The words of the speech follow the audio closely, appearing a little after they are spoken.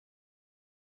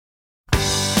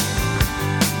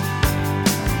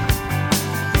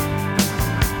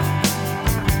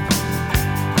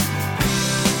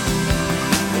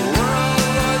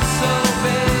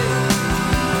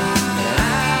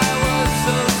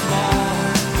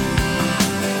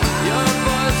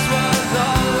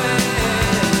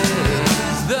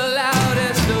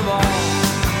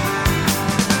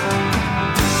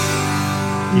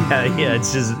Yeah.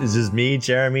 It's just me,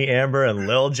 Jeremy, Amber, and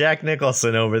Lil Jack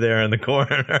Nicholson over there in the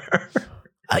corner.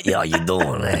 How you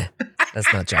doing, man?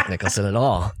 That's not Jack Nicholson at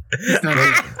all.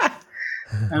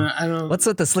 I don't. What's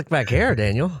with the slick back hair,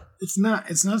 Daniel? It's not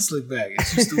slick back.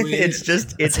 It's just the way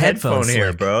it's headphone hair,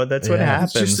 slick. bro. That's what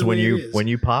happens when it is.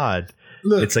 you pod.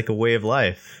 Look, it's like a way of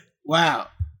life. Wow.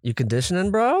 You conditioning,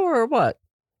 bro, or what?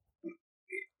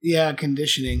 Yeah,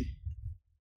 conditioning.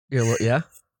 Yeah.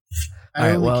 I All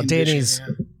right. only Well, condition, Danny's.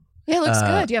 Yeah, it looks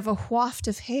good. You have a waft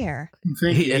of hair.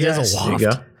 Thank you. It is a There waft. you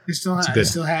go.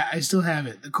 I still have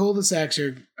it. The cul-de-sacs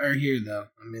are here though.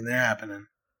 I mean, they're happening.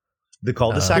 The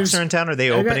cul-de-sacs are in town. Are they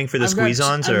opening for the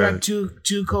squeeze-ons? I've got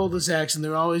two cul-de-sacs, and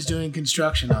they're always doing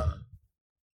construction on them.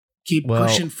 Keep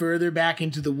pushing further back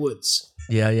into the woods.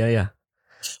 Yeah.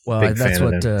 Well, Big that's fan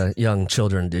what of young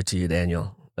children do to you,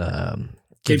 Daniel.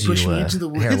 Gives push you me into the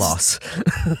woods? hair loss.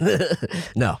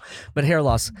 No, but hair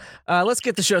loss. Let's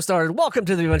get the show started. Welcome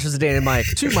to the Adventures of Danny and Mike.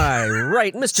 To my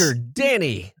right, Mr.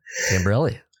 Danny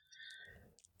Tamborelli.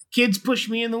 Kids push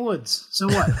me in the woods. So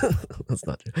what? That's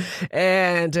not true.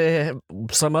 And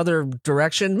some other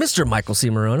direction, Mr. Michael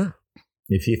C. Morona.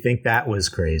 If you think that was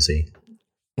crazy.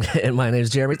 And my name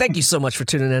is Jeremy. Thank you so much for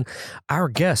tuning in. Our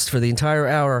guest for the entire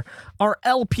hour, our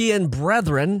LPN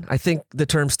brethren. I think the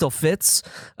term still fits.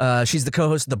 She's the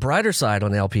co-host of The Brighter Side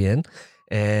on LPN.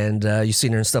 And you've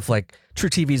seen her in stuff like True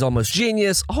TV's Almost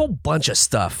Genius, a whole bunch of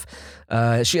stuff.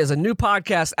 She has a new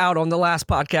podcast out on the Last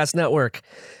Podcast Network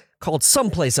called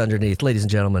Someplace Underneath. Ladies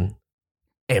and gentlemen,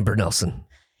 Amber Nelson.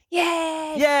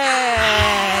 Yay!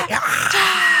 Yay!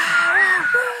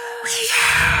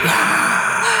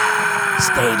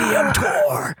 Stadium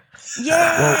tour.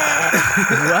 Yeah.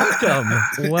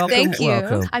 Welcome. Thank you.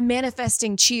 Welcome. I'm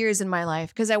manifesting cheers in my life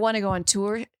because I want to go on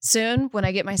tour soon when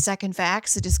I get my second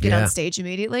vax to just get on stage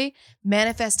immediately.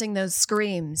 Manifesting those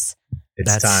screams.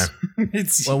 It's time.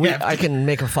 I can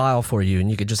make a file for you,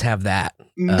 and you could just have that.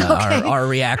 Okay. Our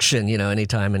reaction,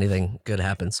 anytime anything good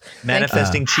happens.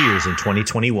 Manifesting cheers in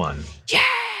 2021. Yeah.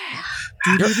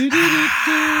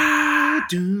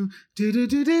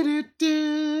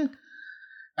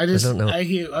 I don't know. I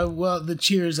hear the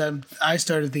Cheers. I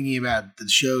started thinking about the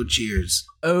show Cheers.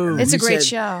 Oh, It's a You great said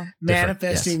show.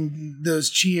 Manifesting those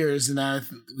cheers, and I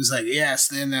was like, yes.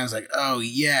 Then I was like, oh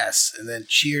yes, and then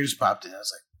Cheers popped in. I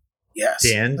was like, yes.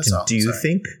 Dan, do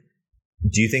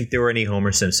you think there were any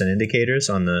Homer Simpson indicators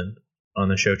on the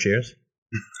show Cheers?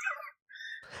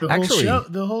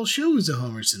 The whole show is a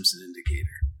Homer Simpson indicator.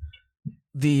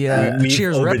 The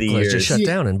Cheers replica just shut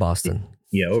down in Boston.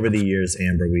 Yeah, over the years,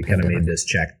 Amber, we kind of made this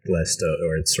checklist,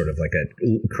 or it's sort of like a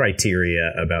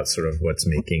criteria about sort of what's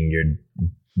making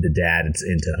the dad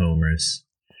into Homers.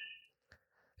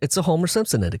 It's a Homer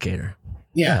Simpson indicator.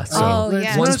 Yeah.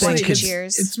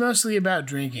 Cheers. It's mostly about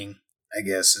drinking, I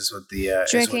guess, is what the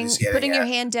Drinking, is what he's putting getting your at.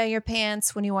 hand down your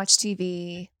pants when you watch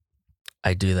TV.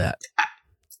 I do that.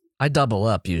 I double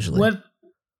up usually. What?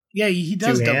 Yeah, he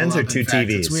does. Two double hands up, or two in fact.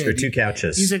 It's TVs weird. or two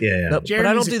couches. He's a- yeah. No, but I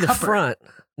Jeremy's don't do a the cupper. front.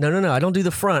 No. I don't do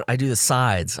the front. I do the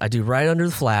sides. I do right under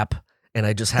the flap, and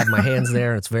I just have my hands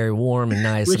there, and it's very warm and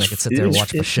nice, and I can sit there and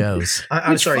watch my shows.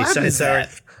 I'm sorry. flap is that?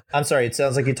 I'm sorry. It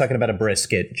sounds like you're talking about a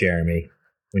brisket, Jeremy.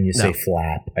 When you say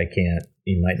flap, I can't.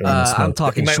 You might want to smoke. I'm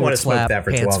talking you might want short to smoke flap, that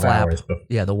for pants 12 flap. hours.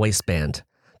 Yeah, the waistband.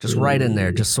 Just right in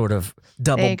there, just sort of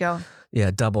double. There you go. Yeah,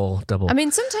 double. I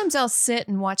mean, sometimes I'll sit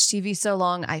and watch TV so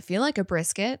long, I feel like a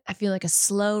brisket. I feel like a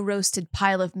slow roasted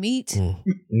pile of meat,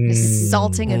 just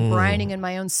salting and brining in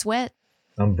my own sweat.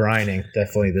 I'm brining.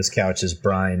 Definitely, this couch is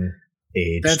brine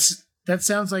aged. That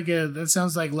sounds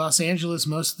like Los Angeles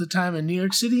most of the time, and New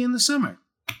York City in the summer.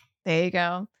 There you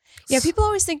go. Yeah, people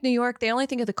always think New York, they only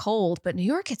think of the cold, but New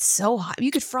York, it's so hot.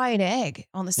 You could fry an egg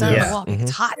on the side of the wall.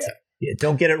 It's hot. Yeah,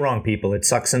 don't get it wrong, people. It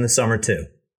sucks in the summer too.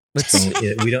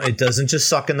 It doesn't just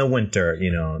suck in the winter,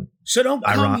 So don't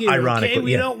come here, ironically, okay?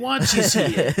 We don't want you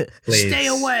here. Stay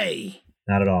away.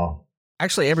 Not at all.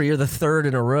 Actually, Amber, you're the third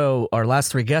in a row. Our last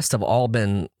three guests have all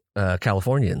been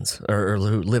Californians or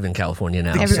who live in California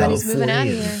now. Everybody's moving out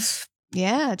of here.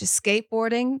 Yeah, just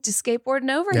skateboarding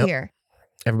over here.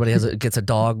 Everybody gets a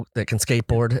dog that can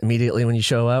skateboard immediately when you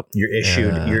show up. You're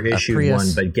issued Prius. one,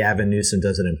 but Gavin Newsom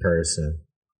does it in person.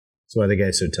 That's why the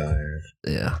guy's so tired.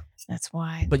 Yeah. That's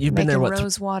why. But you've been there, what?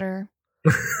 Rose water.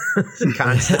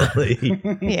 Constantly.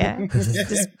 Yeah.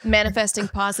 Just manifesting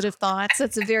positive thoughts.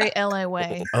 That's a very LA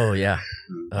way. Oh, yeah.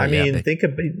 I mean, think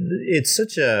about it's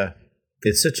such a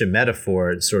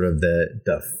metaphor. It's sort of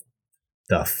the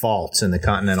faults in the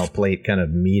continental plate kind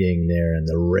of meeting there and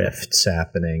the rifts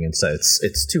happening, and so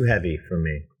it's too heavy for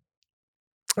me.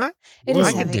 It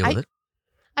is heavy. deal with it.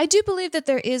 I do believe that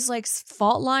there is like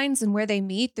fault lines and where they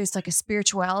meet. There's like a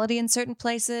spirituality in certain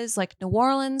places, like New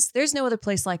Orleans. There's no other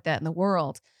place like that in the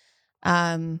world.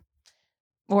 Or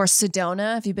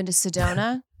Sedona. Have you been to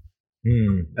Sedona?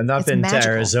 I've not been to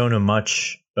Arizona,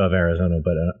 much of Arizona,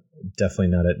 but definitely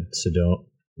not at Sedona.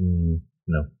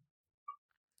 No.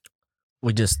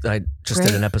 I just did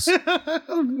an episode.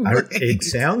 It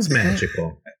sounds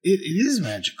magical. It is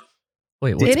magical.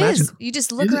 Wait, what's magical? It is. You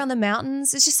just look around the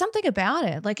mountains. It's just something about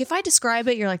it. Like if I describe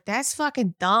it, you're like, that's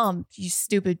fucking dumb, you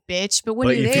stupid bitch. But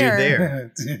when you're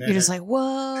there, you're just like,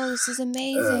 whoa, this is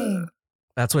amazing.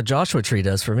 That's what Joshua Tree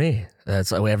does for me.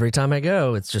 That's every time I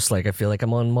go, it's just like I feel like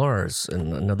I'm on Mars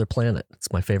and another planet.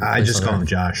 It's my favorite. I just call him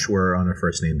Josh. We're on a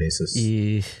first name basis.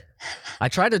 I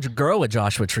tried to grow a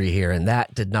Joshua Tree here, and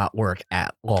that did not work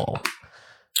at all.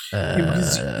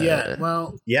 Yeah,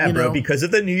 bro, because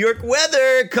of the New York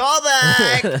weather. Call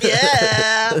back.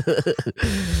 Yeah.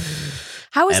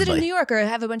 How is it in New York? Or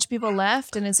have a bunch of people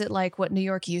left? And is it like what New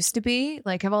York used to be?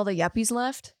 Like have all the yuppies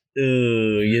left?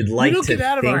 You'd like to. We don't get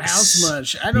out of our house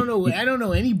much. I don't know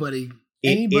anybody.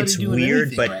 It's doing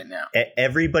weird, but right now.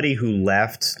 Everybody who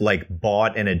left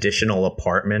bought an additional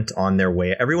apartment on their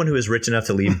way. Everyone who is rich enough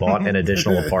to leave bought an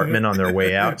additional apartment on their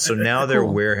way out. So now they're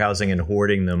warehousing and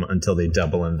hoarding them until they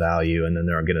double in value, and then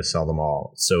they're going to sell them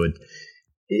all. So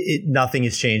nothing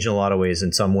has changed in a lot of ways.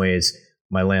 In some ways,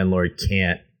 my landlord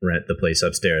can't rent the place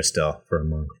upstairs still for a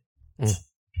month.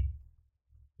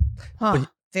 Huh.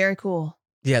 Very cool.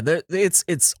 Yeah,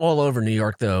 it's all over New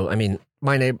York, though. I mean,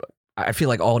 I feel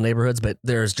like all neighborhoods, but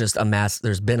there's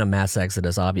been a mass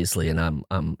exodus, obviously, and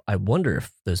I wonder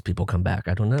if those people come back.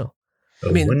 I don't know.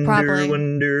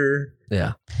 Wonder.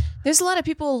 Yeah. There's a lot of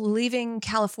people leaving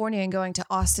California and going to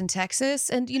Austin, Texas,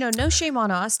 and no shame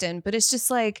on Austin, but it's just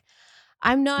like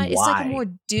it's like a more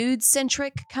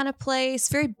dude-centric kind of place,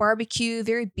 very barbecue,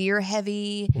 very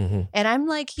beer-heavy. Mm-hmm. And I'm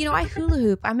like, I hula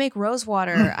hoop, I make rose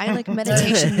water, I like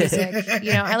meditation music,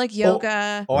 I like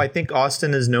yoga. I think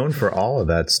Austin is known for all of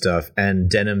that stuff, and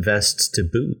denim vests to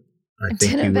boot.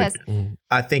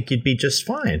 I think you'd be just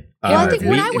fine. Well, I think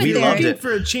when I went there, looking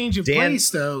for a change of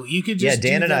place, though, you could just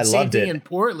Dan do and that I same loved thing it in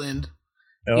Portland.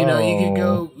 You could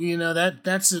go.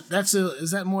 Is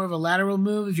that more of a lateral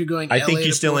move if you're going? I think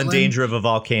you're still Portland? in danger of a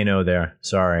volcano there.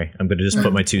 Sorry, I'm going to just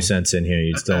put my 2 cents in here.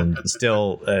 You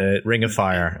still ring of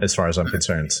fire as far as I'm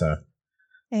concerned. So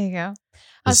there you go.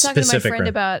 I was talking to my friend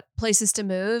about places to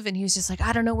move, and he was just like,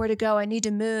 I don't know where to go. I need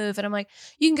to move. And I'm like,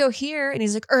 you can go here. And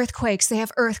he's like, earthquakes. They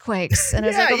have earthquakes. And I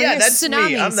was like, over here, that's tsunamis.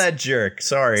 me. I'm that jerk.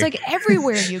 Sorry. It's like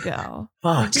everywhere you go.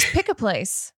 Just pick a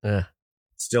place. Yeah.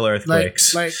 Still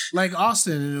earthquakes. Like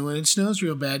Austin, and when it snows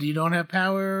real bad, you don't have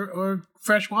power or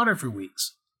fresh water for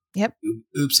weeks. Yep.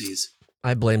 Oopsies.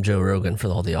 I blame Joe Rogan for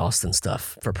all the Austin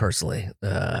stuff. Personally.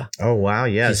 Oh wow,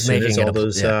 yeah. As soon as all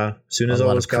those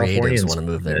Californians want to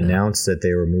move there announced that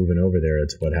they were moving over there,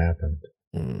 it's what happened.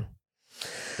 Mm.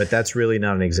 But that's really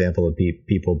not an example of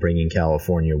people bringing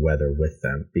California weather with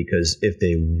them, because if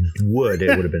they would,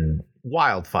 it would have been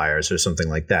wildfires or something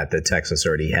like that Texas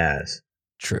already has.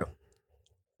 True.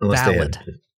 Valid.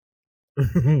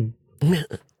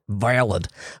 Valid.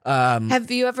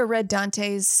 Have you ever read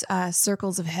Dante's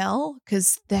Circles of Hell?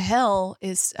 Because the hell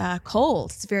is cold.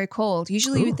 It's very cold.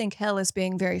 Usually you would think hell is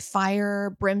being very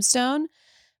fire, brimstone,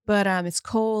 but it's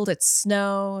cold, it's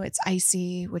snow, it's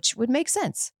icy, which would make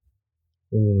sense.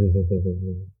 So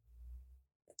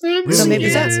maybe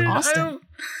that's Austin.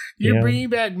 You're bringing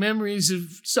back memories of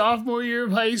sophomore year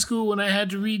of high school when I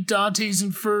had to read Dante's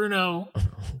Inferno.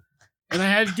 And I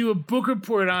had to do a book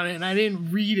report on it, and I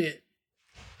didn't read it.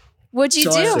 What'd you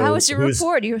do? How was your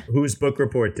report? Whose book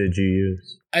report did you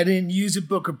use? I didn't use a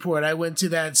book report. I went to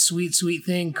that sweet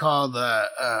thing called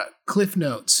Cliff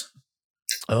Notes.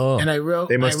 Oh, and I wrote.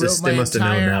 They must have known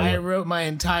that. I wrote my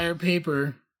entire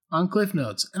paper on Cliff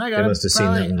Notes, and I got.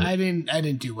 I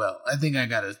didn't do well. I think I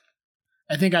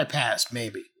passed.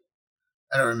 Maybe.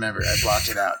 I don't remember. I blocked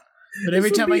it out. But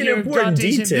every time I hear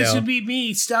Dante's, this would be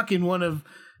me stuck in one of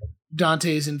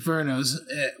Dante's Infernos.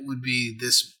 It would be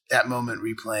that moment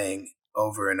replaying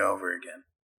over and over again.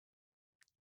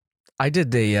 I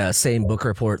did the same book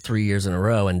report 3 years in a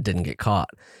row and didn't get caught,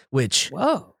 which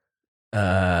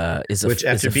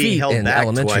after being held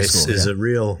back twice is a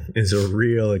real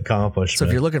accomplishment. So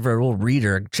if you're looking for a real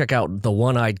reader, check out The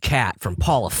One-Eyed Cat from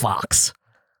Paula Fox.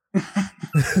 Well,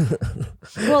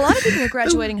 a lot of people are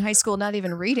graduating high school not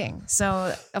even reading,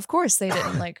 so of course they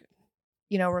didn't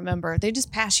remember. They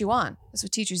just pass you on. That's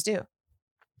what teachers do.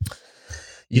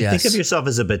 You think of yourself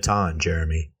as a baton,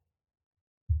 Jeremy.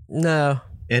 No.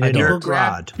 And a dirt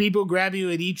rod. People grab you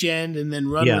at each end and then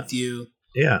run with you.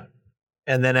 Yeah.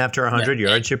 And then after 100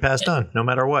 yards, you're passed on, no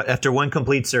matter what. After one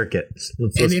complete circuit.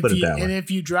 Let's put it that way. And if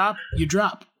you drop, you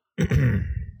drop.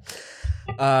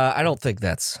 I don't think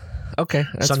that's... Okay.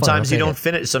 Sometimes you don't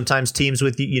finish. Sometimes teams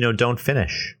with don't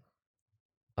finish.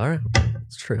 All right.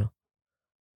 It's true.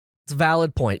 It's a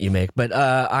valid point you make. But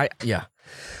I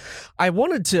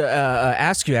wanted to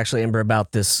ask you, actually, Amber,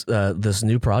 about this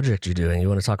new project you're doing. You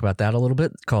want to talk about that a little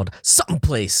bit? Called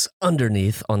Someplace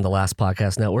Underneath on the Last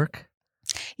Podcast Network.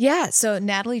 Yeah, so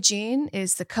Natalie Jean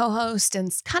is the co-host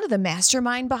and kind of the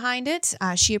mastermind behind it.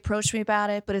 She approached me about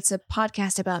it, but it's a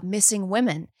podcast about missing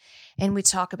women. And we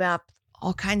talk about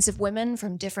all kinds of women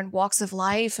from different walks of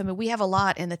life. I mean, we have a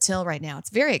lot in the till right now. It's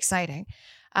very exciting.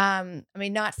 I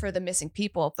mean, not for the missing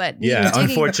people, but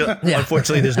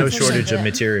unfortunately, there's no shortage of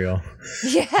material.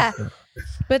 Yeah,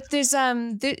 but there's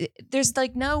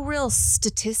like no real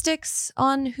statistics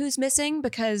on who's missing,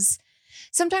 because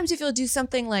sometimes if you'll do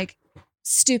something like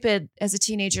stupid as a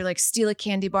teenager, like steal a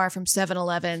candy bar from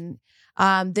 7-Eleven,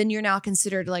 then you're now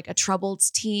considered like a troubled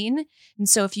teen. And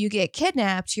so if you get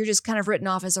kidnapped, you're just kind of written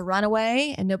off as a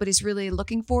runaway and nobody's really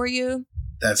looking for you.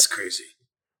 That's crazy.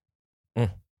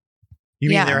 You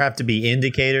mean there have to be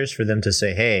indicators for them to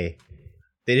say, hey,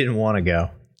 they didn't want to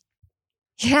go?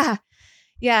 Yeah.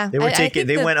 Yeah. They were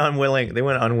They went unwillingly.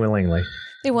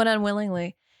 They went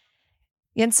unwillingly.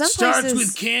 In some places,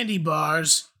 with candy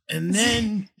bars. And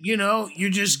then, you're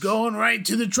just going right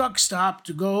to the truck stop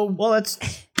to go. Well,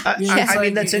 I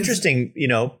mean, that's interesting.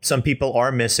 Some people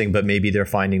are missing, but maybe they're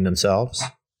finding themselves.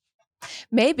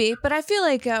 Maybe. But I feel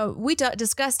like we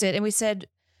discussed it and we said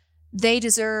they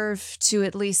deserve to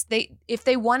at least, if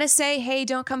they want to say, hey,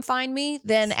 don't come find me,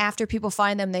 then after people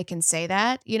find them, they can say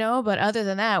that, But other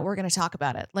than that, we're going to talk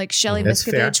about it. Like Shelly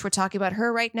Miscavige, we're talking about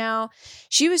her right now.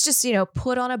 She was just,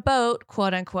 put on a boat,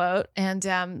 quote unquote,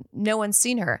 and no one's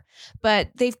seen her. But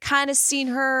they've kind of seen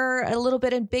her a little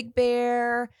bit in Big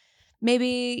Bear.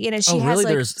 Maybe, she has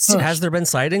really? Has there been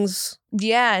sightings?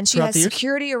 Yeah, and she has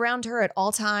security around her at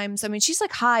all times. I mean, she's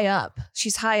like high up.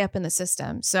 She's high up in the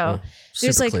system. So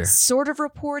there's like sort of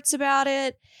reports about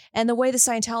it. And the way the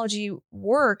Scientology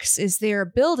works is their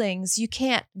buildings, you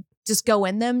can't just go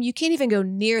in them. You can't even go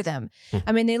near them.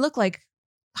 I mean, they look like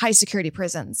high security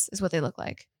prisons is what they look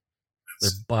like.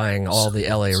 They're buying all the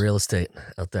LA real estate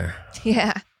out there.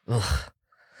 Yeah. Ugh.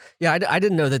 Yeah, I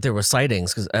didn't know that there were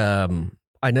sightings because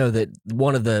I know that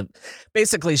one of the,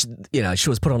 basically, she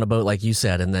was put on a boat, like you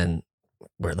said, and then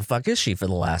where the fuck is she for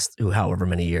the last however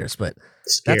many years? But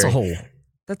that's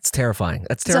that's terrifying.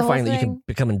 That's terrifying that you can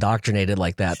become indoctrinated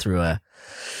like that through a.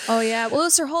 Oh yeah, well,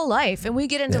 it's her whole life, and we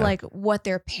get into like what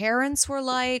their parents were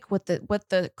like, what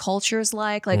the culture's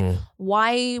like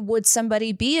why would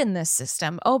somebody be in this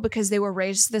system? Oh, because they were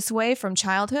raised this way from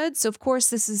childhood. So of course,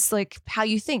 this is like how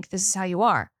you think. This is how you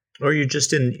are. Or you're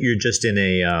just in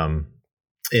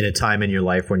a time in your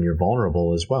life when you're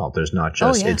vulnerable as well. There's not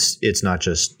just it's not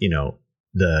just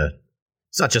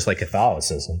it's not just like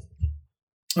Catholicism.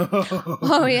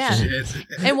 Oh yeah.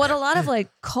 And what a lot of like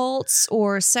cults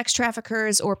or sex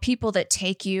traffickers or people that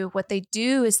take you, what they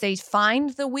do is they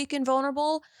find the weak and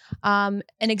vulnerable. An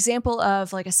example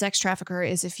of like a sex trafficker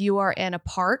is if you are in a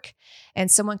park and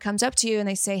someone comes up to you and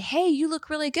they say, hey, you look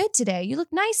really good today. You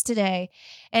look nice today.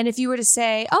 And if you were to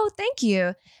say, oh, thank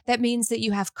you, that means that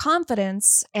you have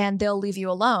confidence and they'll leave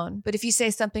you alone. But if you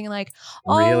say something like,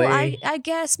 oh, really? I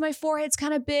guess my forehead's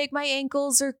kind of big. My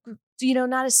ankles are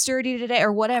not as sturdy today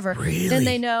or whatever. Really? Then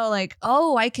they know like,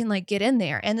 oh, I can like get in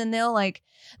there. And then they'll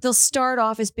start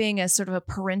off as being a sort of a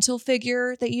parental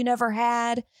figure that you never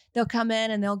had. They'll come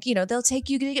in and they'll take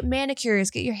you to get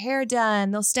manicures, get your hair done.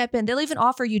 They'll step in. They'll even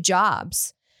offer you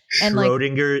jobs.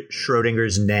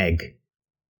 Schrodinger's neg.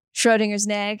 Schrodinger's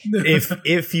neg.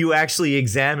 If you actually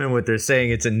examine what they're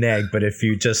saying, it's a neg. But if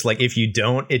you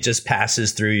don't, it just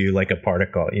passes through you like a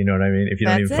particle. You know what I mean? If you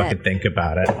don't even fucking think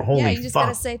about it. Holy you just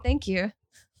gotta say thank you.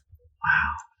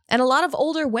 Wow. And a lot of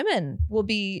older women will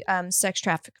be sex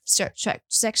traffickers.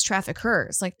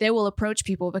 Like they will approach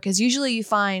people because usually you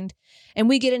find, and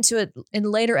we get into it in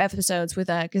later episodes with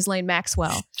Ghislaine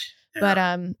Maxwell,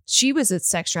 but she was a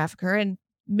sex trafficker, and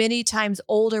many times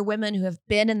older women who have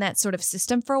been in that sort of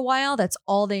system for a while, that's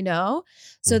all they know.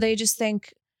 So they just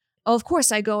think, oh, of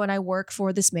course I go and I work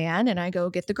for this man and I go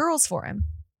get the girls for him.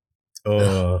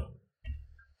 Yeah,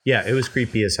 it was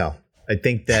creepy as hell. I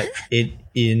think that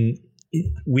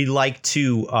we like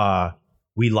to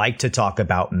talk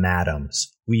about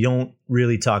madams. We don't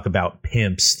really talk about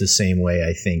pimps the same way,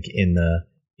 I think, in the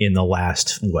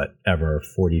last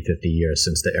 40, 50 years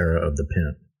since the era of the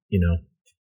pimp,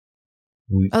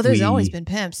 there's always been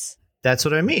pimps. That's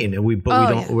what I mean. We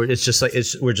don't. Yeah. It's just like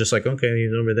we're just like, okay, he's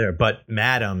over there. But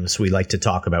madams, we like to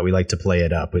talk about. We like to play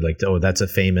it up. We like to. Oh, that's a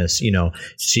famous.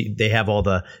 They have all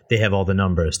the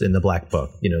numbers in the black book.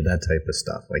 That type of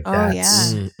stuff. Like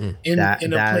that's in a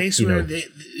place where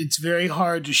it's very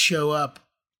hard to show up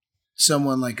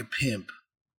someone like a pimp.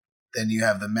 Then you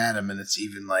have the madam, and it's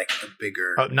even like a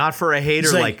bigger. Oh, not for a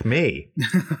hater like me.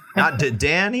 Not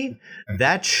Danny.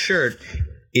 That shirt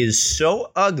is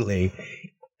so ugly.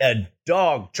 A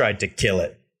dog tried to kill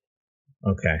it.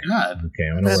 Okay. God. Okay,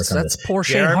 I'm gonna work on this. That's poor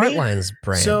Shane Hartline's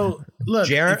brand. So look,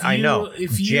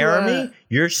 Jeremy,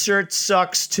 your shirt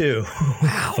sucks too.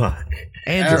 Wow. Fuck.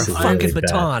 Andrew, fucking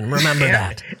baton. Remember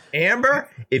that. Amber,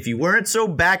 if you weren't so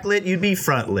backlit, you'd be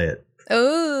front lit.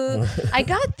 Oh, I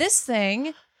got this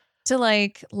thing to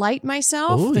like light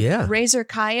myself, the Razer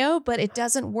Kaio, but it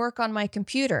doesn't work on my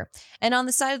computer. And on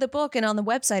the side of the book and on the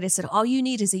website, it said all you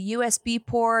need is a USB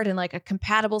port and like a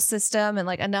compatible system and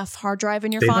like enough hard drive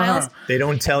in your files. They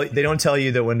don't tell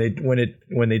you that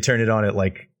when they turn it on, it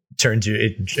like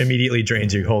it immediately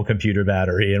drains your whole computer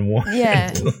battery in one.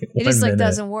 Yeah, it just like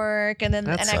doesn't work. And then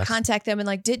I contact them and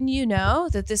like, didn't you know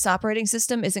that this operating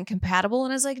system isn't compatible?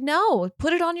 And I was like, no,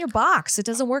 put it on your box. It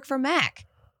doesn't work for Mac.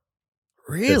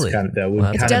 Really?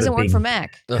 It doesn't work for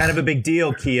Mac. Kind of a big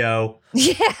deal, Keo.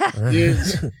 Yeah.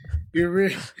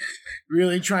 You're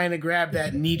really trying to grab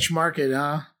that niche market,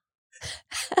 huh?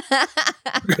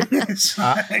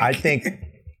 I think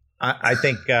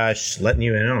letting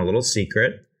you in on a little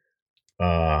secret.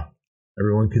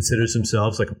 Everyone considers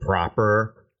themselves like a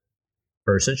proper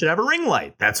person should have a ring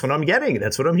light. That's what I'm getting.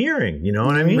 That's what I'm hearing. You know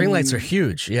what I mean? Ring lights are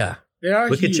huge. Yeah.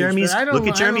 Look at Jeremy's eyes. Look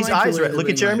at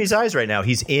Jeremy's eyes right now.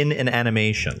 He's in an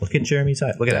animation. Look at Jeremy's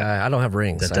eyes. Look at that. I don't have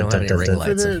rings. I don't have any ring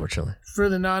lights, unfortunately. For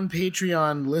the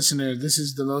non-Patreon listener, this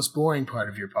is the most boring part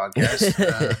of your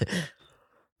podcast.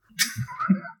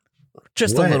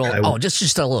 Just a little.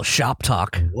 Just a little shop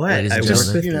talk. What? I work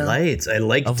with lights. I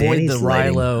like avoid Danny's the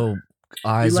Rilo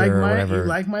eyes or whatever. You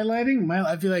like my lighting?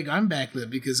 I feel like I'm backlit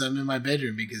because I'm in my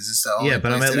bedroom because it's the only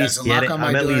but I'm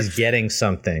at least getting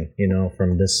something,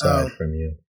 from this side from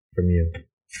you.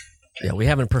 Yeah, we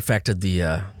haven't perfected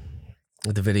the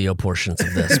video portions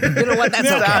of this. But you know what?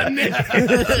 That's okay.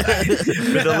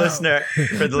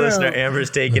 For the listener,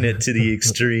 Amber's taking it to the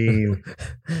extreme.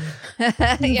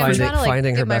 Finding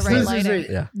her best lighting.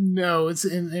 Yeah. No, it's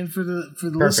and for the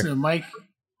listener, Mike,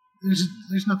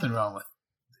 there's nothing wrong with it.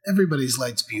 Everybody's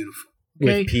light's beautiful.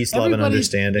 Okay? With peace, love, and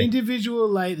understanding. Individual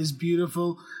light is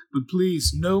beautiful, but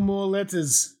please, no more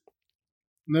letters.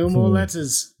 No more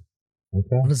letters. Okay.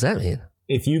 What does that mean?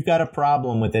 If you've got a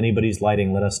problem with anybody's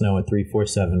lighting, let us know at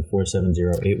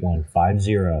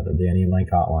 347-470-8150, the Danny and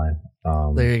Mike hotline.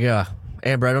 There you go.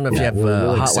 Amber, I don't know if you have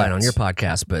a hotline on your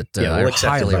podcast, but I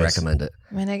highly recommend it.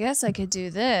 I mean, I guess I could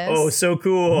do this. Oh, so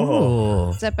cool.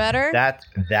 Ooh. Is that better?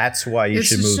 That's why you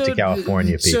should move to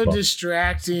California, it's people. so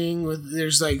distracting.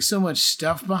 There's like so much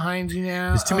stuff behind you now.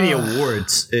 There's too many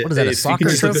awards. What is that, a soccer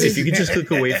trophy? If you could just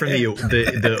look away from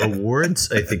the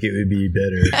awards, I think it would be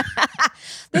better.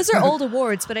 Those are old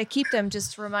awards, but I keep them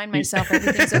just to remind myself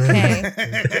everything's okay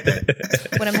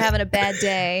when I'm having a bad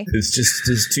day.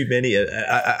 There's too many.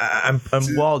 I'm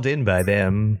walled in by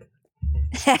them.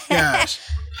 Gosh.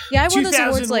 Yeah, I won those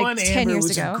awards like 10 Amber years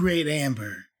was ago. A great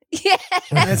Amber. Yeah.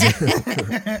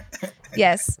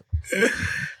 Yes.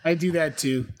 I do that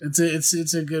too.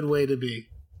 It's a good way to be.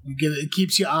 It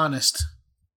keeps you honest.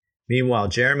 Meanwhile,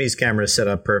 Jeremy's camera is set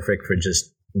up perfect for just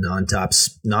nonstop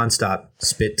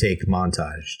spit take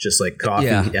montage, just like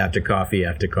coffee after coffee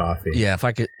after coffee. Yeah, if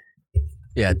I could,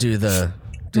 do the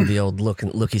old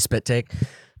looky spit take.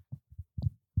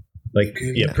 Like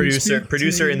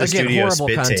producer in the studio. Horrible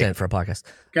spit content take for a podcast.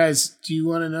 Guys, do you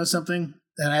want to know something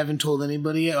that I haven't told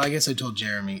anybody yet? Well, I guess I told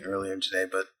Jeremy earlier today,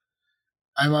 but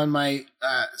I'm on my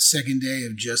second day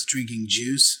of just drinking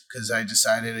juice because I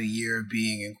decided a year of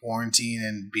being in quarantine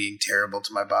and being terrible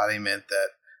to my body meant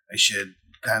that I should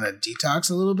kind of detox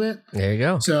a little bit. There you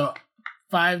go. So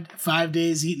 5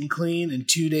 days eating clean and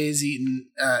 2 days eating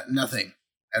nothing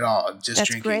at all. Just That's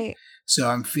drinking. Great. So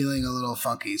I'm feeling a little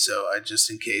funky. So just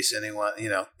in case anyone,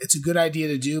 it's a good idea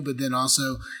to do, but then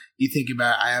also you think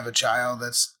about I have a child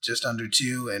that's just under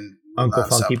 2 and Uncle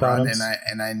Funky Bottoms,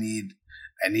 and I need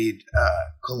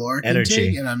caloric energy,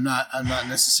 intake, and I'm not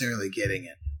necessarily getting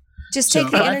it. Just take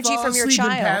the energy from your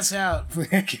child. And pass out.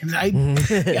 I can.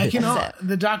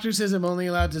 The doctor says I'm only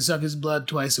allowed to suck his blood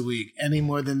twice a week. Any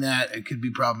more than that, it could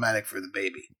be problematic for the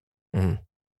baby. Mm.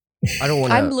 I don't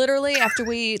want to. I'm literally, after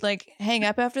we hang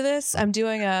up after this, I'm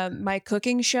doing my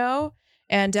cooking show,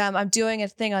 and I'm doing a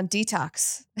thing on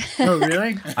detox. Oh,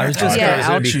 really? I was just going to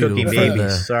out you cooking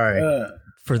babies. Sorry.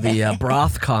 for the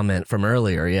broth comment from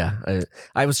earlier. Yeah,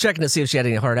 I was checking to see if she had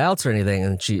any hard outs or anything,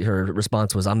 and her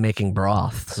response was, "I'm making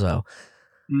broth." So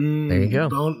there you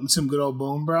go. Some good old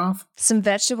bone broth. Some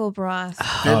vegetable broth.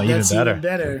 Even better.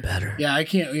 Even better. Yeah, I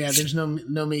can't. Yeah, there's no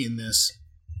meat in this.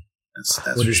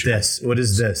 That's what is this? What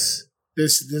is this?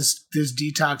 This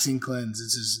detoxing cleanse.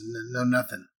 This is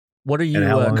nothing. What are you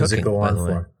how long cooking, does it go on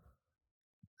for?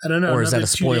 I don't know. Or is that a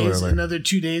spoiler alert? Another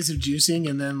 2 days of juicing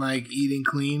and then like eating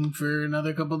clean for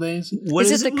another couple days.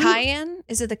 Is it the cayenne?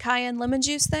 Is it the cayenne lemon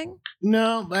juice thing?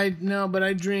 No, but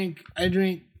I drink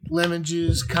lemon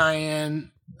juice,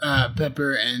 cayenne,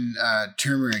 pepper, and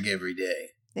turmeric every day.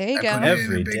 There you go. I put it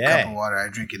in a big cup of water. I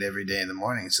drink it every day in the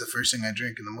morning. It's the first thing I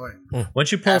drink in the morning. Why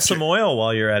don't you pull some oil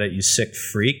while you're at it, you sick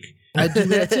freak? I do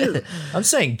that too. I'm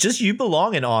saying, just you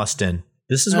belong in Austin.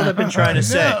 This is what I've been trying to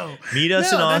say. Meet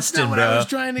us in Austin, bro.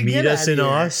 Meet us in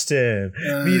Austin.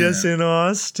 Meet us in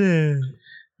Austin.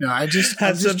 No, I'm just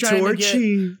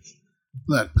torchy.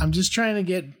 Look, I'm just trying to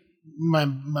get my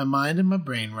mind and my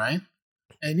brain right.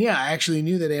 And yeah, I actually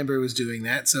knew that Amber was doing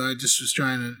that, so I just was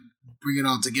trying to bring it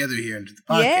all together here into the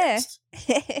podcast.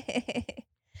 Yeah.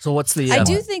 So what's the? I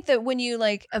do think that when you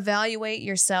like evaluate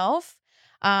yourself,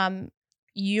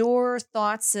 your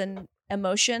thoughts and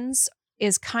emotions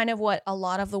is kind of what a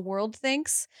lot of the world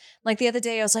thinks. Like the other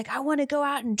day, I was like, I want to go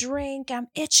out and drink. I'm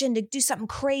itching to do something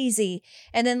crazy.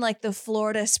 And then like the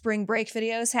Florida spring break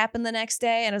videos happened the next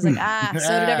day. And I was like,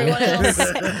 so did everyone else.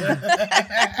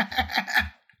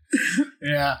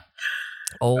 Yeah.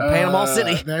 Old Panama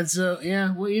City. That's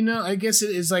yeah. Well, I guess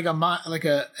it is like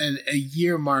a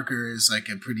year marker is like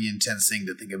a pretty intense thing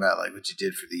to think about, like what you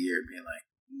did for the year being like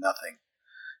nothing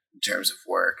in terms of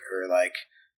work, or like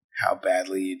how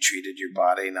badly you treated your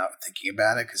body, not thinking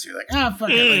about it because you're like, fuck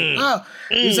it. Like,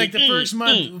 it's like the first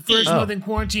month in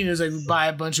quarantine is like buy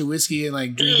a bunch of whiskey and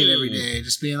like drink it every day,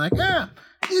 just being like,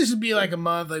 this would be like a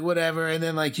month, like whatever. And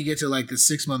then like you get to like the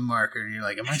 6 month marker and you're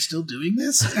like, am I still doing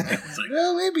this? It's like,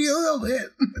 well, maybe a little bit.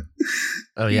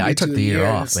 Oh yeah, I took the year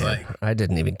off, man. Like, I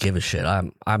didn't even give a shit.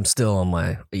 I'm still on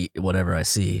my eat whatever I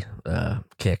see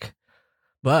kick,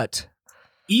 but.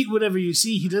 Eat whatever you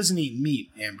see. He doesn't eat meat,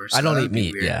 Amber. So I don't eat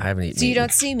meat. Weird. Yeah, I haven't eaten meat. So you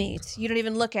don't see meat. You don't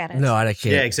even look at it. No, I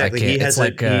can't. Yeah, exactly. He has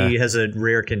he has a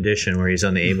rare condition where he's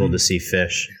unable to see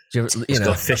fish.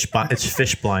 It's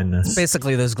fish blindness. It's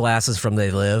basically those glasses from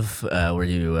They Live, where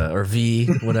you or V,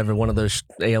 whatever one of those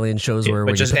alien shows where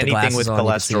but just you put anything with on,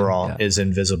 cholesterol is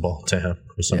invisible to him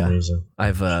for some reason.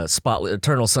 I've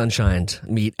eternal sunshined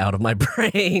meat out of my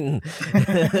brain.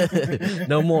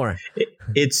 No more.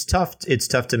 It's tough. It's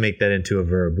tough to make that into a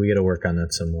verb. We got to work on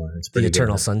that some more. It's pretty the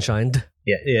eternal sunshined.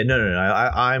 Yeah. No.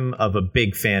 I'm of a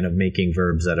big fan of making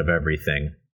verbs out of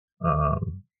everything.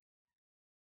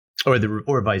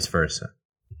 Or vice versa.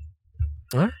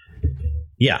 Huh?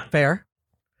 Yeah. Fair.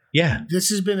 Yeah. This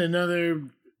has been another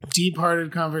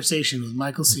deep-hearted conversation with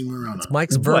Michael C. Morona. It's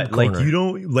Mike's verb corner.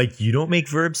 You don't make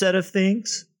verbs out of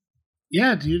things?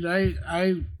 Yeah, dude.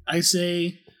 I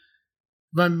say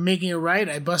if I'm making it right,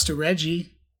 I bust a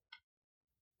Reggie.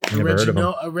 A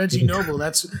Reggie Noble.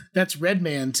 That's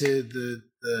Redman to the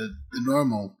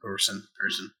normal person.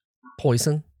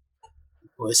 Poison.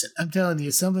 I'm telling you,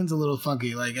 something's a little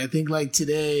funky. Like, I think like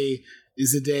today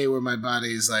is the day where my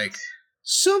body is like,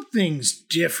 something's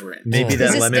different. Maybe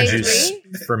that lemon juice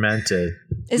fermented.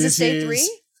 Is this day 3?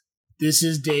 This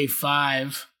is day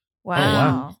 5. Wow. Oh,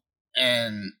 wow.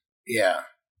 And yeah.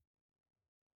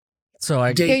 So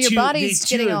your body's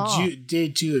getting all. Day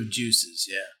 2 of juices,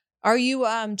 yeah. Are you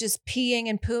just peeing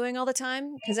and pooing all the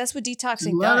time? Because that's what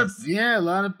detoxing does. A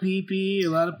lot of pee-pee, a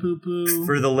lot of poo-poo.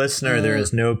 For the listener, there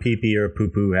is no pee-pee or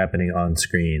poo-poo happening on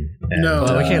screen. And,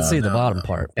 we can't see the bottom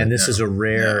part. And this is a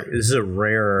rare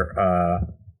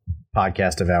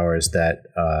podcast of ours that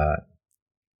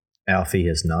Alfie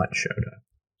has not showed up.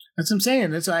 That's what I'm saying.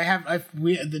 That's why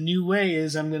the new way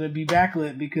is I'm going to be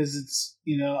backlit because it's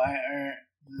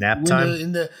nap time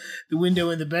in the window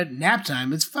in the bed. Nap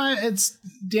time. It's 5. It's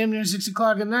damn near 6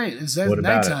 o'clock at night. It's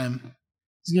nighttime.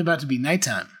 It's about to be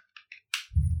nighttime.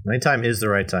 Nighttime is the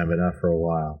right time, but not for a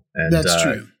while. And that's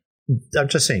true. I'm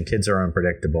just saying, kids are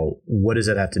unpredictable. What does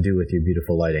it have to do with your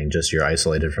beautiful lighting? Just you're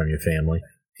isolated from your family.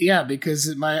 Yeah,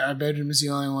 because our bedroom is the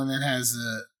only one that has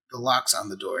the locks on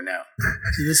the door now.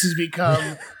 So this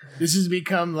has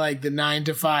become like the 9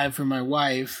 to 5 for my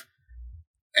wife.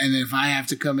 And if I have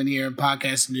to come in here and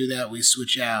podcast and do that, we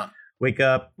switch out. Wake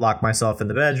up, lock myself in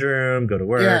the bedroom, go to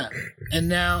work. Yeah,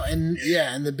 and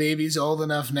the baby's old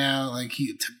enough now. Like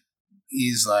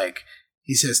he's like,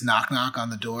 he says knock knock on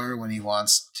the door when he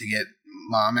wants to get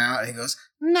mom out. And he goes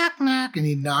knock knock, and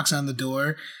he knocks on the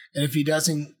door. And if he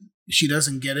doesn't she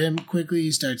doesn't get him quickly.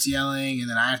 He starts yelling, and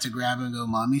then I have to grab him and go,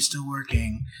 "Mommy's still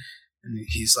working." And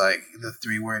he's like, the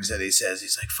 3 words that he says,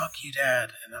 he's like, "Fuck you,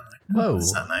 Dad." And I'm like, "Whoa,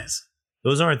 that's not nice."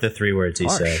 Those aren't the 3 words he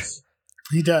says.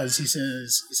 He does. He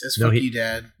says, "Fuck you,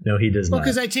 Dad." No, he does not. Well,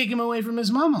 because I take him away from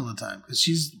his mom all the time because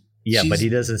she's. Yeah, but he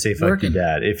doesn't say "fuck you,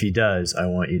 Dad." If he does, I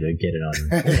want you to get it on.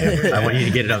 I want you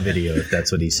to get it on video if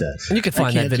that's what he says. And you can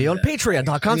find that video on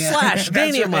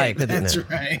patreon.com/DannyandMike. That's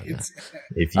right.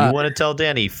 If you want to tell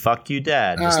Danny "fuck you,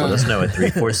 Dad," just let us know at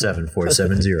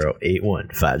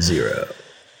 347-470-8150.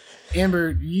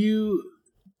 Amber,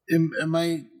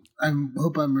 I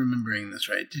hope I'm remembering this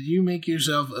right. Did you make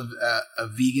yourself a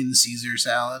vegan Caesar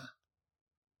salad?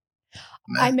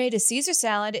 I made a Caesar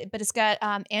salad, but it's got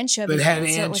anchovies. But it had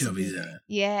anchovies in it.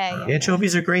 Yeah.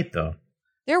 Anchovies are great, though.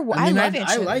 I love anchovies.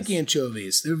 I like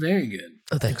anchovies. They're very good.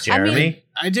 Oh, thanks, Jeremy.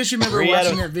 I just remember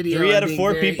watching that video. 3 out of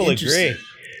 4 people agree.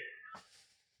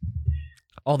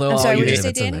 Although I'm sorry, what did you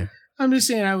say, Danny? I'm just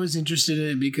saying I was interested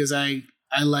in it because I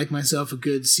like myself a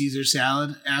good Caesar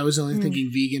salad. And I was only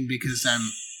thinking vegan because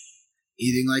I'm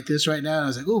eating like this right now. And I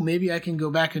was like, oh, maybe I can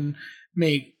go back and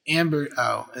make Amber.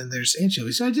 Oh, and there's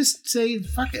anchovies. So I just say,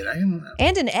 fuck it. And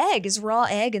an egg is raw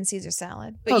egg in Caesar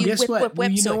salad. But guess what?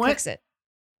 Whip, so it cooks it.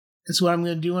 That's what I'm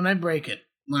going to do when I break it.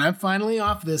 When I'm finally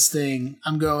off this thing,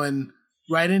 I'm going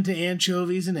right into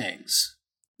anchovies and eggs.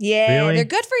 Yeah, really? They're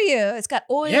good for you. It's got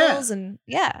oils and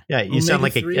Yeah, you sound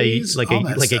like a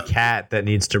cat that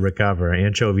needs to recover.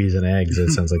 Anchovies and eggs.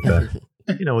 It sounds like that.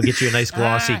 We'll get you a nice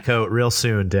glossy coat real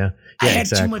soon, Dan. I had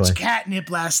too much catnip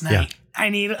last night. Yeah. I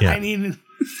need.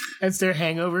 That's their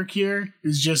hangover cure.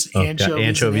 Is just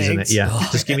anchovies and eggs.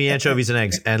 Just give me anchovies and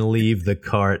eggs and leave the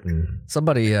carton.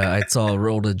 Somebody I saw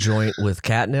rolled a joint with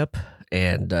catnip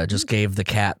and just gave the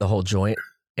cat the whole joint.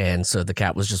 And so the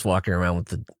cat was just walking around with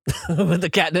the with the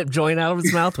catnip joint out of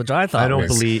its mouth, which I thought I don't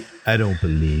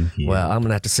believe you. Well, I'm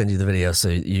gonna have to send you the video so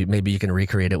maybe you can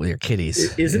recreate it with your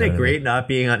kitties. Isn't it great not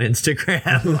being on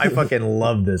Instagram? I fucking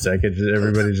love this.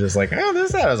 Everybody's just like, oh,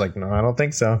 this that. I was like, no, I don't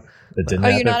think so. It didn't happen for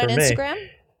me. Are you not on Instagram?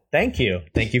 Thank you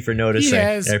for noticing.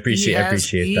 I appreciate that.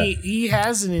 He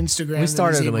has an Instagram. We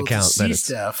started an account, but it's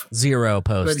stuff. 0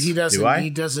 posts. But he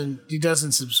doesn't. He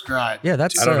doesn't subscribe. Yeah,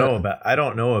 that's. I don't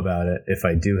know about it. If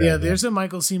I do, there's a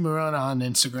Michael C. Morona on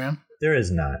Instagram. There is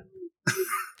not.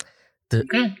 There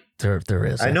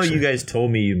is. I know you guys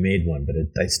told me you made one, but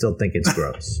I still think it's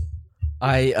gross.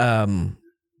 I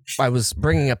was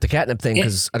bringing up the catnip thing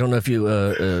because I don't know if you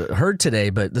heard today,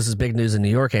 but this is big news in New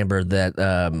York, Amber,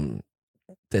 that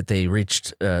they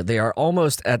reached. They are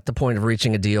almost at the point of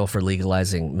reaching a deal for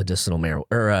legalizing medicinal marijuana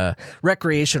or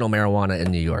recreational marijuana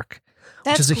in New York,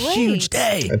 which is a huge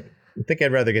day. I think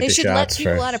I'd rather get the shots. They should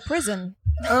let people out of prison.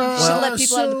 Should let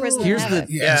people out of the prison. Here's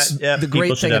the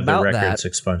great thing about that.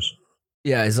 Expunged.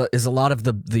 Yeah, is a lot of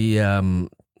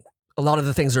a lot of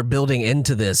the things they're building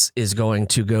into this is going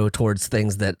to go towards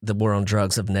things that the war on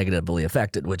drugs have negatively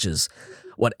affected, which is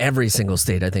what every single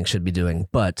state I think should be doing.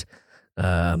 But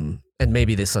and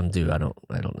maybe they some do. I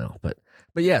don't know. But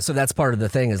yeah, so that's part of the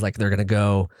thing is like they're going to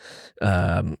go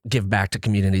give back to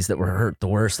communities that were hurt the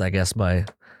worst, I guess, by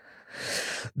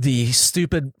the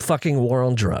stupid fucking war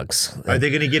on drugs. Are they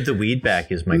going to give the weed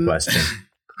back is my question.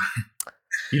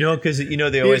 Because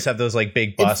they always have those like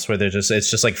big busts where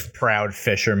it's just like proud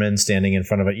fishermen standing in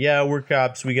front of it. Yeah, we're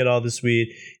cops. We get all this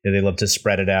weed. They love to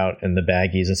spread it out in the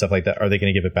baggies and stuff like that. Are they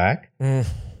going to give it back?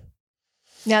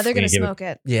 Yeah, they're going to smoke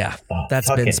it. Yeah, that's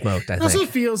been smoked. I think. Also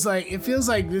feels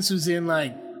like this was in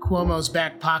like Cuomo's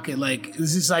back pocket. Like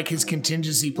this is like his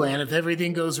contingency plan. If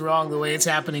everything goes wrong the way it's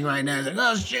happening right now, he's like,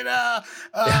 oh shit,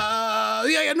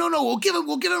 no, we'll give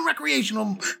him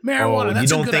recreational marijuana.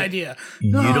 That's a good idea.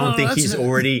 You don't think he's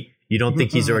already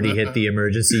hit the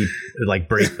emergency like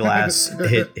break glass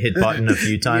hit button a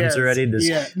few times already?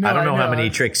 I don't know how many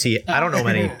tricks he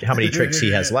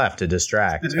has left to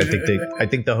distract. I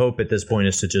think the hope at this point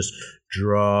is to just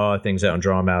draw things out and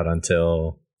draw them out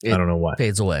until I don't know what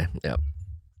fades away. Yeah.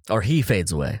 Or he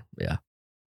fades away. Yeah.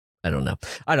 I don't know.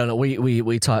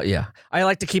 We taught. Yeah. I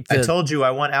like to keep I told you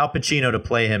I want Al Pacino to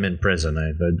play him in prison.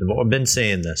 I've been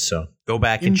saying this, so go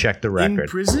back and check the record. In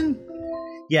prison?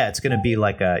 Yeah, it's going to be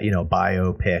like a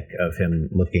biopic of him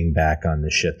looking back on the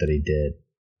shit that he did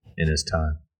in his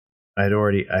time. I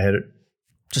had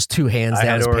just 2 hands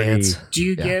down his pants. Do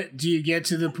you get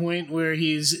to the point where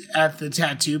he's at the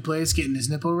tattoo place getting his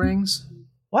nipple rings?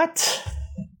 What?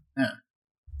 Yeah.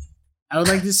 I would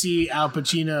like to see Al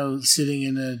Pacino sitting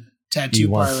in a tattoo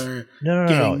parlor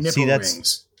getting nipple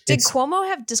rings. Does Cuomo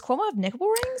have nipple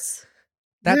rings?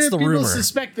 That's the rumor. People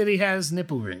suspect that he has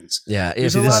nipple rings. Yeah,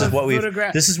 this is what we've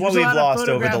lost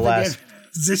over the last.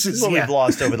 This is what we've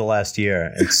lost over the last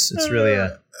year. It's really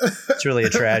a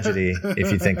tragedy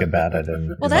if you think about it.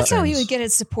 Well, that's how he would get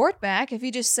his support back if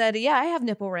he just said, "Yeah, I have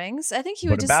nipple rings." I think he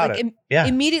would just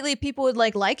immediately people would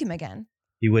like him again.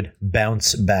 He would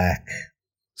bounce back.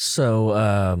 So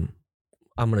I'm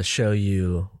going to show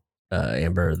you,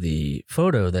 Amber, the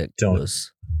photo that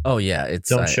was. Oh yeah, it's.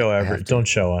 Don't show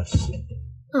us.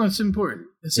 Oh, it's important.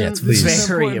 It's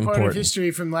very important part of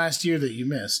history from last year that you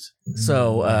missed.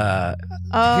 So,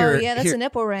 that's a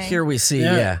nipple ring. Here we see,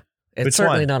 It's Which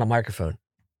certainly one? not a microphone.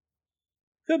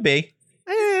 Could be.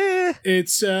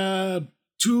 It's 2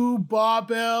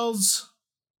 barbells.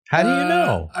 How do you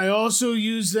know? I also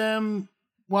use them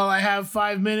while I have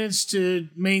 5 minutes to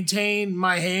maintain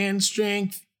my hand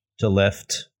strength. To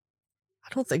lift. I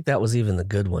don't think that was even the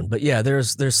good one, but yeah,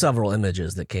 there's several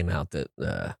images that came out that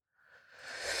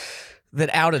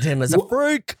outed him as a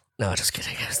freak. No, just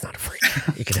kidding. It's not a freak.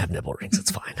 You can have nipple rings.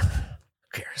 It's fine. Who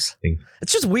cares?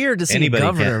 It's just weird to see a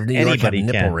governor of New York have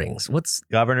nipple rings. What's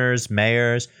governors,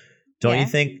 mayors? Do you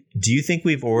think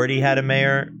we've already had a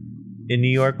mayor in New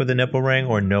York with a nipple ring,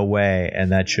 or no way?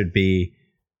 And that should be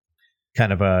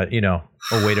kind of a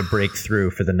way to break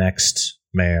through for the next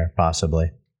mayor,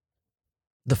 possibly.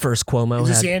 The first Cuomo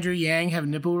Does Andrew Yang have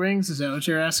nipple rings? Is that what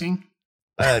you're asking?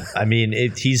 I mean,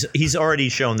 he's already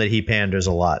shown that he panders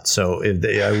a lot, so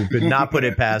I would not put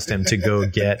it past him to go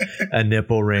get a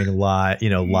nipple ring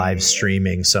live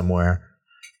streaming somewhere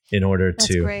in order That's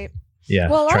to. Great. Yeah.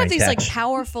 Well, a lot of these like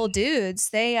powerful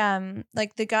dudes, they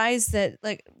like the guys that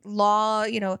like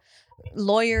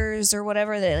lawyers or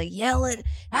whatever, they like yell at,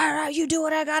 you do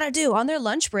what I gotta do. On their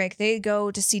lunch break, they go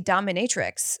to see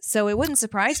dominatrix. So it wouldn't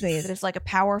surprise me that if like a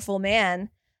powerful man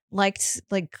liked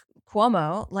like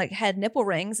Cuomo had nipple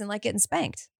rings and like getting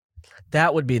spanked.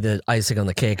 That would be the icing on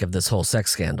the cake of this whole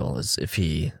sex scandal, is if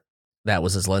that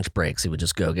was his lunch breaks, he would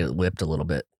just go get it whipped a little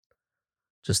bit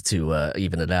just to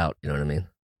even it out. You know what I mean?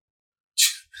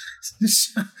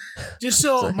 Just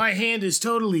so my hand is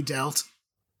totally dealt.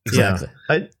 Exactly.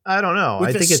 Yeah. I don't know.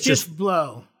 With I think it's just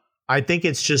blow. I think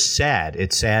it's just sad.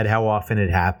 It's sad how often it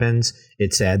happens.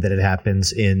 It's sad that it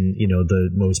happens in, the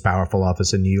most powerful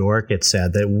office in New York. It's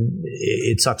sad that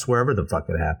it sucks wherever the fuck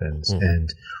it happens. Mm-hmm.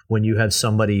 And when you have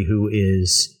somebody who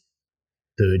is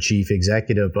the chief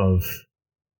executive of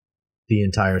the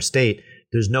entire state,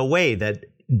 there's no way that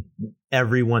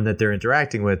everyone that they're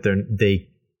interacting with, they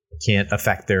can't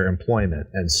affect their employment.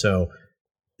 And so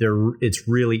it's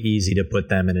really easy to put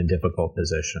them in a difficult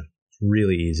position. It's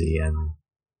really easy. And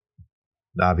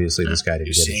obviously this guy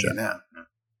didn't get a shot.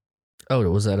 Oh,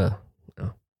 was that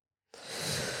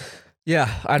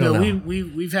Yeah, I don't know.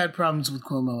 We've had problems with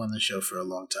Cuomo on the show for a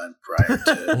long time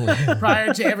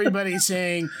prior to everybody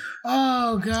saying,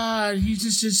 "Oh God, he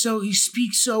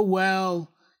speaks so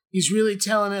well. He's really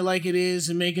telling it like it is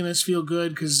and making us feel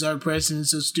good because our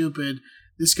president's so stupid.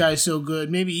 This guy's so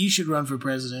good. Maybe he should run for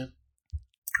president."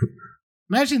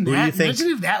 Imagine that.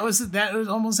 Imagine if that was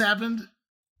almost happened.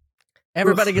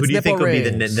 Everybody gets nipple rings. Who do you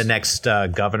think will be the next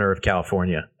governor of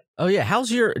California? Oh yeah,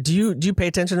 do you pay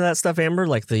attention to that stuff, Amber?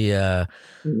 Like the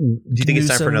do you think it's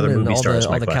time for another movie star?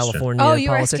 All the California you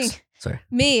were politics? Asking Sorry,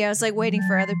 me. I was like waiting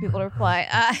for other people to reply.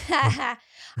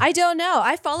 I don't know.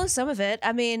 I follow some of it.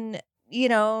 I mean,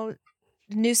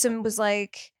 Newsom was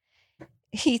like,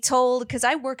 he told, because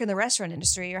I work in the restaurant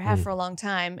industry or have for a long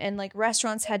time, and like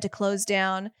restaurants had to close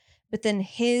down. But then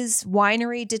his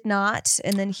winery did not.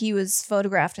 And then he was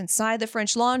photographed inside the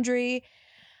French Laundry.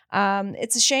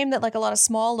 It's a shame that like a lot of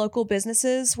small local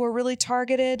businesses were really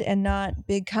targeted and not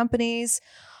big companies.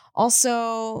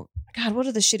 Also, God, what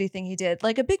are the shitty thing he did?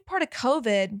 Like a big part of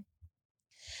COVID,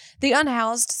 the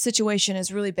unhoused situation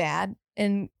is really bad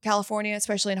in California,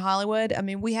 especially in Hollywood. I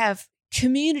mean, we have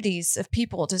communities of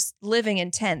people just living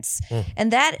in tents.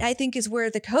 And that I think is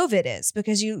where the COVID is,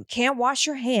 because you can't wash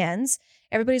your hands.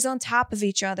 Everybody's on top of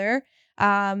each other.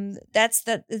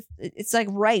 It's like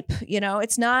ripe,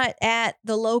 it's not at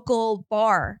the local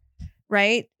bar,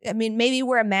 right? I mean, maybe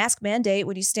wear a mask mandate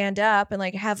when you stand up and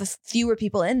like have fewer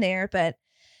people in there, but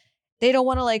they don't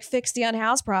want to like fix the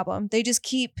unhoused problem. They just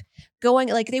keep going.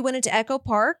 Like they went into Echo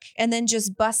Park and then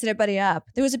just busted everybody up.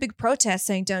 There was a big protest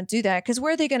saying, don't do that. Cause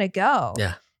where are they going to go?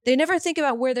 Yeah. They never think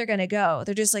about where they're going to go.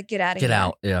 They're just like, get out of here. Get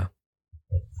out. Yeah.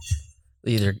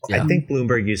 I think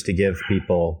Bloomberg used to give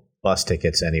people bus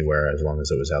tickets anywhere as long as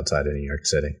it was outside of New York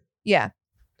City. Yeah.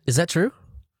 Is that true?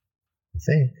 I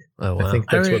think. Oh, wow. I think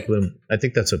that's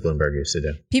what Bloomberg used to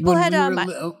do. People had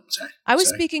I was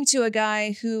speaking to a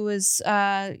guy who was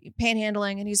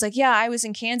panhandling, and he's like, "Yeah, I was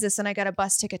in Kansas and I got a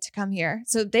bus ticket to come here."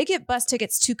 So they get bus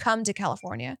tickets to come to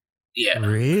California. Yeah.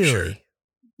 Really? Sure.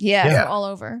 Yeah, all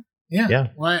over. Yeah.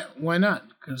 Why not?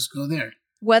 Just go there.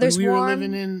 Weather's when we warm. Were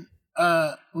living in,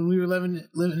 when we were living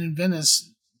in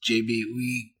Venice, JB,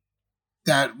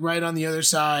 that right on the other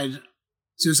side.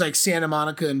 So it's like Santa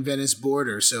Monica and Venice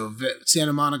border. So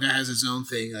Santa Monica has its own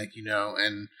thing,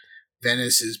 and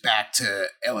Venice is back to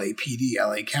LAPD,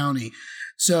 LA County.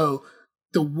 So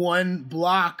the one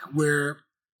block where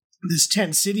this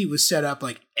tent city was set up,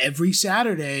 like every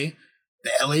Saturday,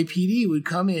 the LAPD would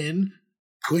come in,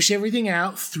 push everything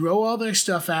out, throw all their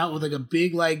stuff out with like a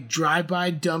big like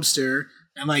drive-by dumpster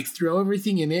and like throw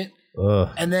everything in it. Ugh.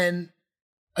 And then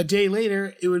a day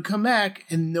later, it would come back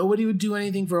and nobody would do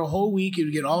anything for a whole week. It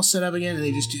would get all set up again, and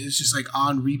it's just like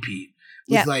on repeat.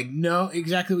 With like no,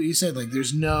 exactly what you said. Like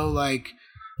there's no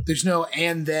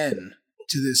and then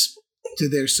to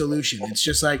their solution. It's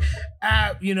just like,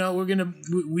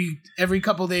 we every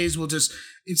couple days we'll just,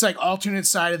 it's like alternate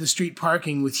side of the street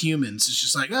parking with humans. It's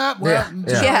just like,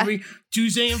 every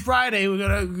Tuesday and Friday we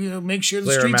gotta make sure the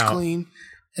Clear street's clean,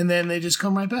 and then they just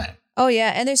come right back. Oh,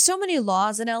 yeah. And there's so many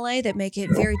laws in LA that make it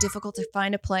very difficult to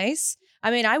find a place.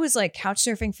 I mean, I was like couch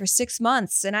surfing for 6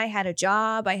 months and I had a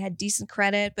job. I had decent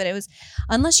credit, but it was,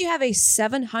 unless you have a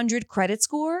 700 credit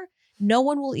score, no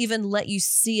one will even let you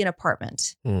see an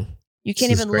apartment. You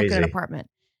can't even look at an apartment.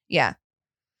 Yeah.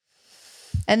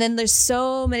 And then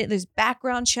there's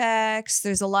background checks.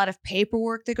 There's a lot of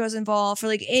paperwork that goes involved for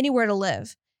like anywhere to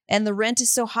live. And the rent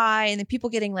is so high, and then people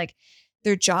getting like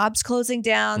their jobs closing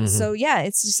down. So yeah,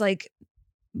 it's just like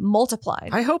multiplied.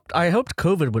 I hoped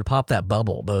COVID would pop that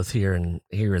bubble both here and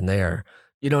there.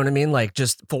 You know what I mean? Like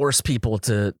just force people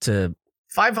to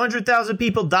 500,000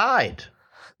 people died.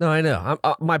 No, I know.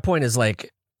 My point is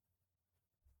like,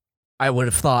 I would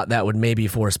have thought that would maybe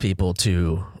force people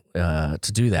to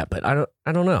do that, but I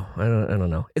don't know. I don't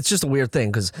know. It's just a weird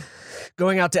thing because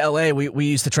going out to LA, we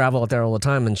used to travel out there all the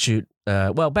time and shoot.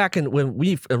 Back when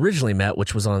we originally met,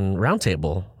 which was on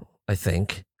Roundtable, I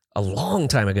think a long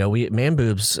time ago. Man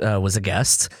Boobs was a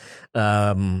guest.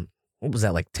 What was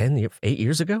that, like 8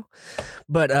 years ago?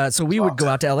 But so we would go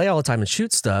out to LA all the time and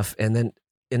shoot stuff, and then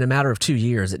in a matter of 2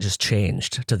 years, it just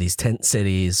changed to these tent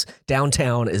cities.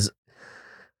 Downtown is.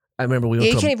 I remember we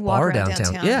went to a bar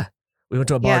downtown. Yeah. We went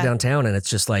to a bar downtown, and it's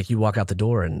just like you walk out the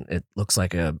door and it looks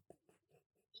like a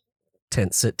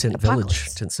tent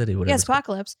village, tent city, whatever. Yeah, it's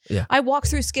apocalypse. Yeah. I walked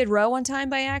through Skid Row one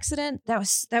time by accident. That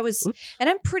was, and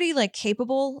I'm pretty like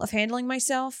capable of handling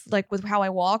myself, like with how I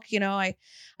walk. I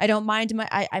don't mind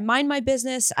I mind my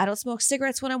business. I don't smoke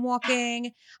cigarettes when I'm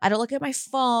walking. I don't look at my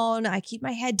phone. I keep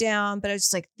my head down. But I was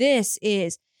just like, this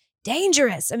is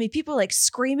dangerous. I mean, people like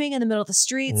screaming in the middle of the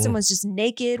street. Someone's just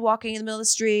naked walking in the middle of the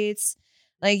streets.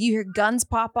 Like you hear guns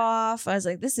pop off. I was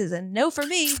like, this is a no for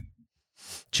me.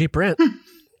 Cheap rent.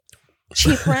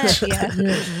 Cheap rent.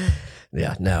 Yeah.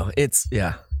 Yeah. No, it's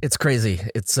crazy.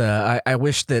 It's I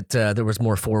wish that there was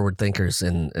more forward thinkers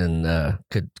and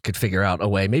could figure out a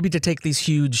way maybe to take these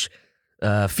huge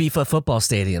FIFA football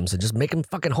stadiums and just make them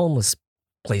fucking homeless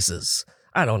places.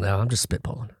 I don't know. I'm just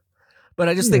spitballing. But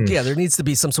I just think, there needs to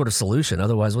be some sort of solution.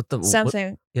 Otherwise, what's going to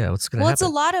happen? Well, it's a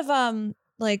lot of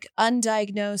like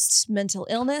undiagnosed mental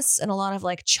illness and a lot of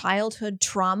like childhood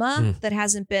trauma that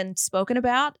hasn't been spoken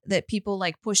about, that people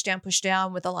like push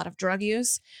down with a lot of drug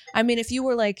use. I mean, if you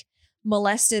were like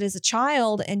molested as a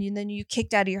child and then you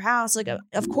kicked out of your house, like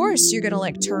of course you're going to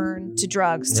like turn to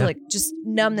drugs to like just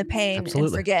numb the pain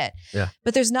and forget. Yeah.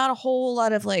 But there's not a whole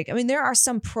lot of like, I mean, there are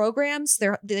some programs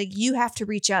there like you have to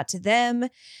reach out to them.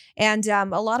 And a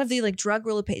lot of the like drug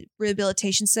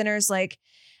rehabilitation centers, like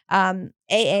AA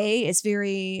is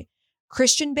very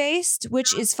Christian based,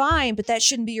 which is fine, but that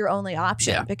shouldn't be your only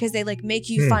option because they like make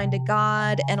you find a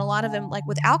God. And a lot of them, like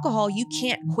with alcohol, you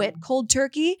can't quit cold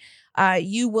turkey.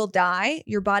 You will die.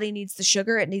 Your body needs the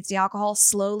sugar. It needs the alcohol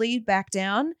slowly back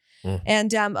down.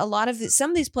 And a lot of some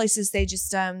of these places, they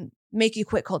just make you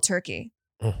quit cold turkey.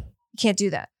 You can't do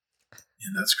that. Yeah,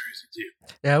 that's crazy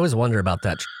too. Yeah, I always wonder about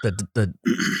that.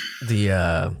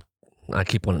 The I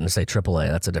keep wanting to say AAA.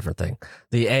 That's a different thing.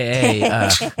 The AA,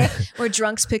 where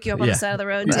drunks pick you up on the side of the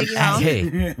road and take you home.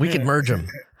 Hey, we could merge them.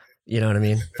 You know what I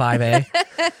mean?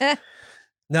 5A.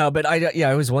 No, but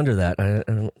I always wonder that.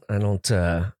 I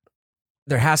don't.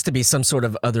 There has to be some sort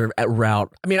of other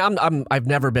route. I mean, I've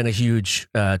never been a huge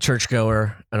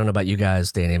churchgoer. I don't know about you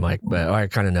guys, Danny and Mike, but I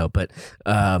kind of know. But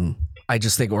I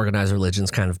just think organized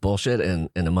religion's kind of bullshit and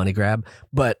a money grab.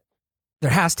 But there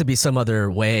has to be some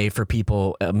other way for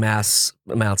people, mass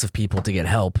amounts of people to get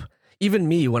help. Even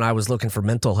me, when I was looking for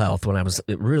mental health, when I was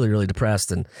really, really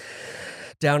depressed and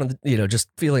down, just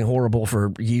feeling horrible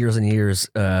for years and years,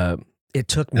 it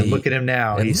took me. And look at him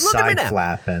now. He's side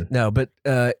flapping. No, but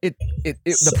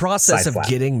the process of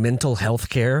getting mental health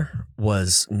care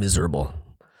was miserable.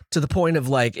 To the point of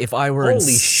like, if I were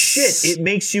holy shit, it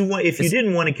makes you want. If you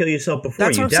didn't want to kill yourself before,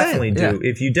 you definitely do. Yeah.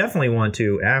 If you definitely want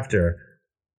to after,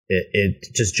 it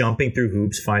just jumping through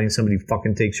hoops, finding somebody who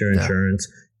fucking takes your insurance.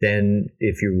 Then,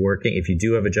 if you're working, if you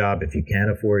do have a job, if you can't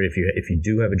afford it, if you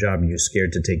do have a job, and you're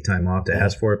scared to take time off to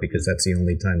ask for it because that's the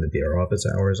only time that their office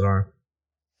hours are.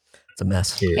 It's a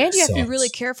mess. And you have to be really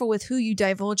careful with who you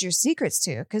divulge your secrets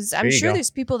to, because I'm sure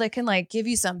there's people that can like give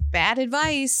you some bad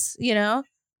advice, you know.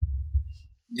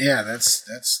 Yeah, it's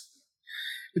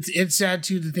sad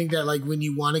too to think that like when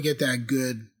you want to get that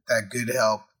good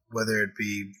help, whether it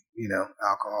be, you know,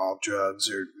 alcohol,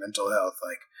 drugs, or mental health,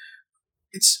 like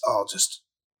it's all just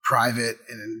private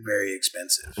and very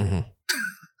expensive.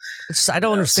 I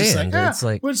don't understand. It's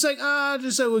like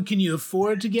just so can you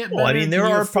afford to get better? Well, I mean, there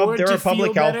are public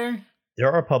health. There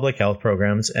are public health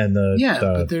programs, and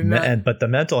but the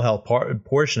mental health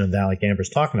portion of that, like Amber's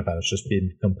talking about, is just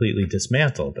being completely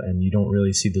dismantled, and you don't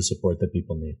really see the support that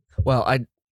people need. Well,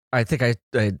 I think I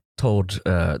told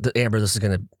Amber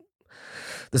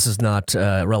this is not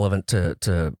relevant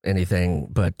to anything,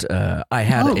 but I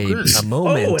had a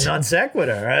moment. Oh, a non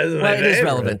sequitur. Well, it is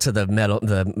relevant to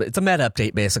it's a med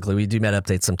update, basically. We do med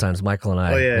updates sometimes. Michael and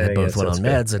I both went on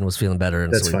meds and was feeling better.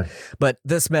 And that's fine. But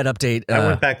this med update... I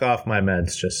went back off my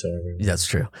meds, just so everyone... That's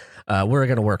true. We're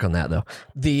going to work on that, though.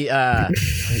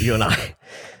 You and I...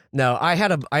 No, I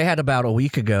had about a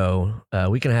week and a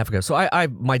half ago. So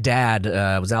my dad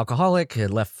was an alcoholic.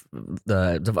 Had left he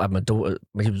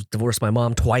was divorced my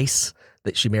mom twice.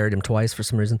 That she married him twice for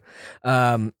some reason.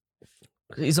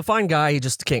 He's a fine guy. He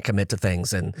just can't commit to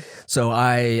things, and so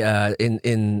I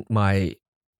in my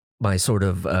sort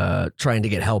of trying to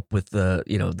get help with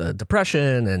the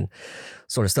depression and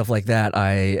sort of stuff like that.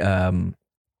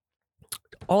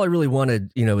 All I really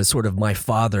wanted, is sort of my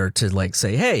father to like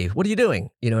say, hey, what are you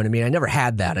doing? You know what I mean? I never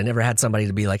had that. I never had somebody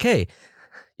to be like, hey,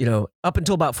 up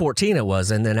until about 14 it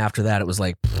was. And then after that, it was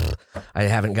like, I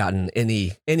haven't gotten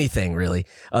anything really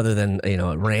other than,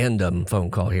 a random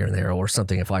phone call here and there or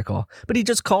something if I call. But he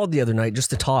just called the other night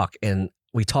just to talk. And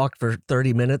we talked for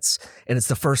 30 minutes. And it's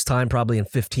the first time probably in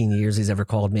 15 years he's ever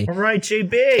called me. All right,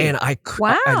 JB. And I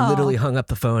literally hung up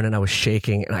the phone and I was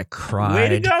shaking and I cried. Way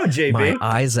to go, JB. My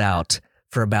eyes out.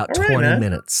 For about 20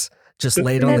 minutes, just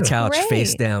laid on the couch,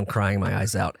 face down, crying my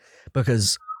eyes out.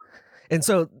 And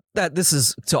so this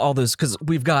is to all those, because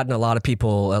we've gotten a lot of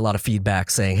people, a lot of feedback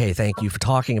saying, hey, thank you for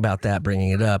talking about that, bringing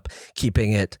it up,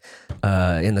 keeping it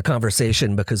in the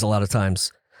conversation, because a lot of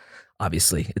times,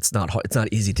 obviously, it's not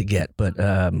easy to get. But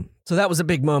so that was a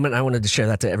big moment. I wanted to share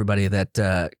that to everybody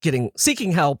that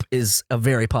seeking help is a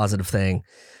very positive thing.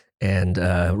 And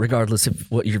regardless of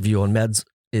what your view on meds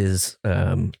is,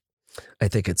 I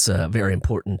think it's very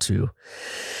important to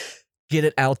get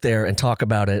it out there and talk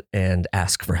about it and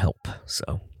ask for help.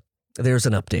 So there's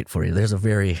an update for you. There's a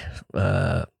very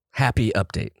happy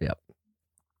update. Yep.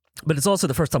 But it's also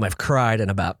the first time I've cried in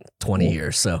about 20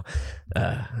 years. So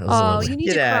you need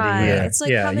to cry. It's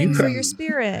like coming for your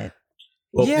spirit.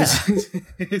 Well,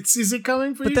 is it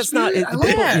coming for your But spirit?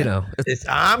 that's not,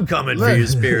 I'm coming for your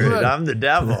spirit. I'm the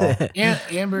devil.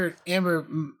 Amber,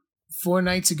 4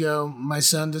 nights ago, my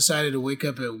son decided to wake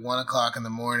up at 1 o'clock in the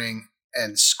morning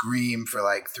and scream for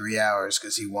like 3 hours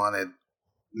because he wanted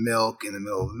milk in the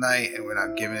middle of the night, and we're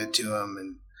not giving it to him,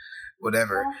 and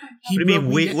whatever. What do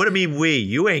you mean we?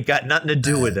 You ain't got nothing to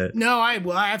do with it. No, I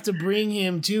have to bring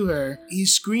him to her. He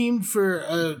screamed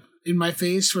in my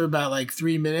face for about like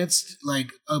 3 minutes,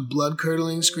 like a blood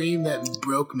curdling scream that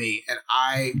broke me, and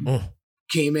I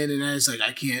came in and I was like,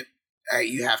 I can't.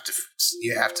 You have to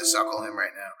suckle him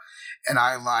right now. And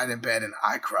I lied in bed and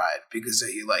I cried because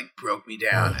he like broke me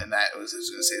down. And I was going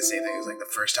to say the same thing. It was like the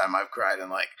first time I've cried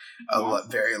in like a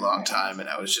very long time. And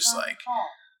I was just like,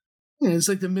 it's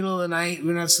like the middle of the night.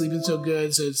 We're not sleeping so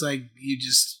good. So it's like,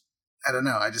 I don't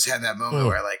know. I just had that moment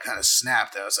where I like kind of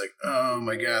snapped. I was like, oh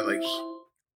my God. Like,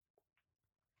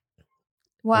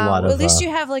 wow. Well, at least you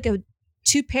have like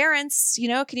two parents,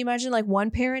 can you imagine like one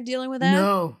parent dealing with that?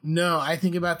 No. I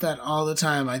think about that all the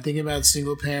time. I think about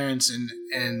single parents and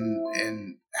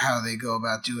how they go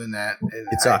about doing that. And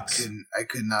it sucks. I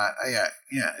could not. Yeah.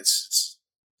 It's.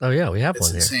 Oh yeah, we have one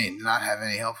here. It's insane to not have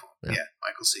any helpful. Yeah,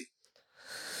 Michael C.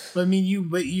 But I mean, you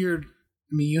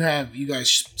guys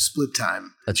split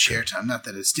time, share time. Not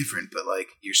that it's different, but like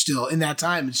you're still in that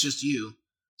time. It's just you,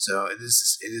 so it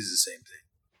is the same thing.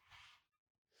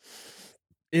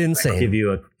 Insane. I'll give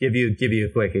you a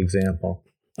quick example.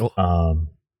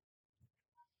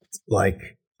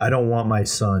 Like I don't want my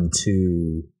son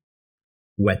to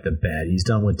wet the bed. He's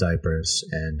done with diapers,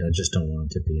 and I just don't want him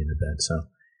to pee in the bed. So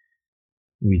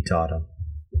we taught him,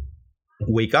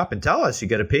 wake up and tell us you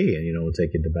got to pee, and we'll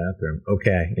take you to the bathroom.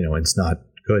 Okay, it's not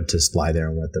good to lie there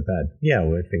and wet the bed. Yeah,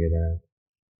 we'll figure that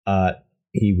out.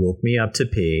 He woke me up to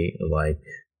pee like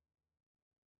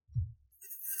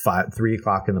 3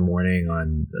 o'clock in the morning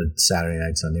on a Saturday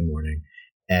night, Sunday morning,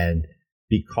 and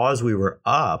because we were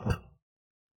up,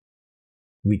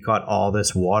 we caught all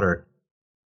this water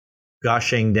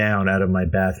gushing down out of my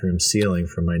bathroom ceiling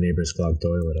from my neighbor's clogged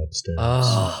toilet upstairs.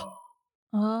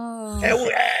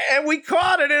 And we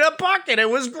caught it in a bucket. It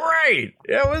was great.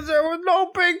 There was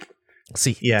no big.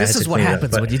 See, this is what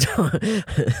happens when you don't. Somebody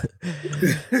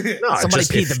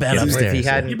peed the bed upstairs.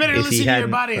 You better listen to your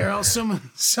body, or else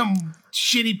some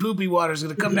shitty poopy water is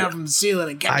going to come down from the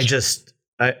ceiling and get you.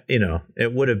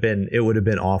 It would have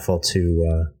been awful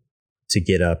to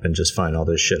get up and just find all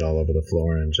this shit all over the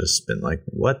floor and just been like,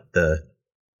 what the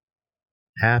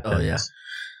happened? Oh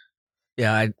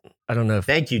yeah. I don't know.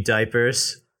 Thank you,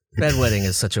 diapers. Bedwetting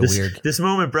is such a weird. This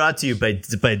moment brought to you by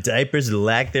diapers and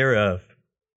lack thereof.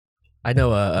 I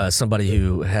know somebody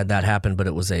who had that happen, but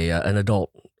it was an adult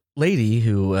lady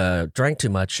who drank too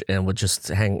much and would just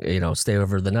stay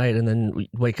over the night and then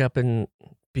wake up and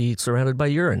be surrounded by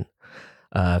urine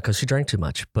because she drank too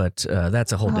much. But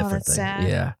that's a whole different thing. Sad.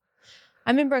 Yeah. I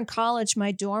remember in college,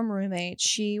 my dorm roommate,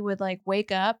 she would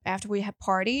wake up after we had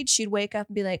partied. She'd wake up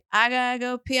and be like, I gotta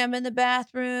go pee, I'm in the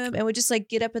bathroom. And would just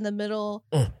get up in the middle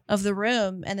of the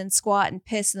room and then squat and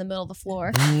piss in the middle of the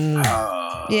floor.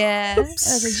 Yeah. I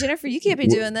was like, Jennifer, you can't be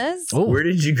doing this. Where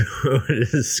did you go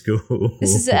to school?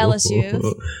 This is at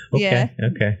LSU. Okay.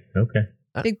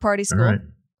 Big party school. All right.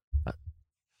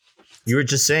 You were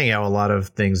just saying how a lot of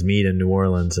things meet in New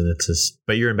Orleans, and it's just.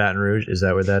 But you're in Baton Rouge. Is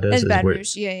that where that is? In Baton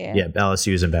Rouge, yeah. Yeah,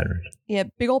 LSU is in Baton Rouge. Yeah,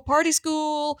 big old party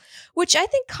school. Which I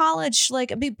think college,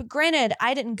 but granted,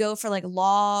 I didn't go for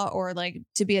law or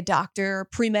to be a doctor,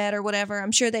 pre-med or whatever.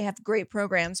 I'm sure they have great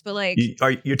programs, but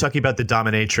you're talking about the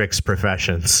dominatrix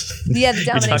professions. Yeah, the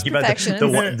dominatrix professions.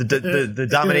 The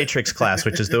dominatrix class,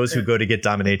 which is those who go to get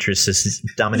dominatrices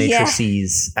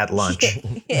at lunch.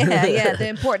 Yeah, the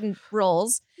important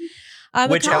roles.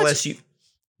 Which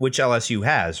LSU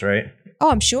has, right?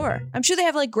 Oh, I'm sure. I'm sure they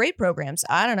have great programs.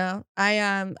 I don't know.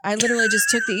 I literally just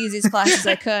took the easiest classes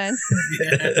I could.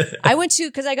 I went to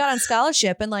because I got on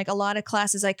scholarship and a lot of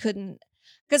classes I couldn't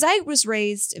because I was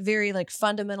raised very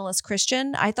fundamentalist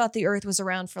Christian. I thought the earth was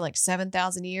around for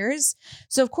 7,000 years.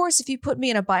 So of course, if you put me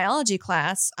in a biology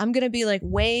class, I'm going to be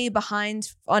way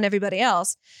behind on everybody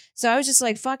else. So I was just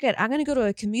fuck it. I'm going to go to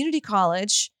a community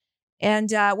college.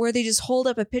 And where they just hold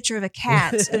up a picture of a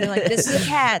cat and they're like, this is a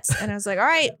cat. And I was like, all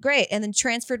right, great. And then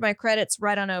transferred my credits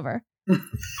right on over.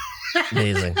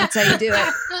 Amazing. That's how you do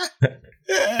it.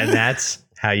 And that's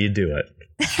how you do it.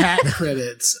 Cat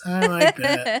credits. I like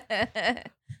that.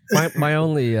 My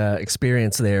only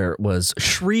experience there was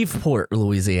Shreveport,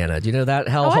 Louisiana. Do you know that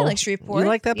hellhole? I like Shreveport. You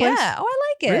like that place? Yeah. Oh, I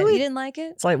like it. Really? You didn't like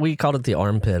it? It's we called it the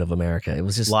armpit of America. It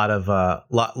was just a lot of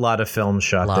films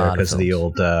shot there because of the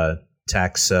old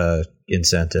tax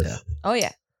incentive. Yeah. Oh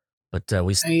yeah. But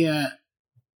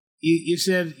you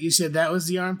said that was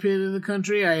the armpit of the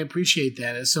country. I appreciate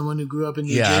that as someone who grew up in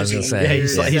New Jersey. I was gonna say.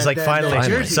 He's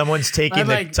finally someone's taking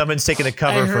the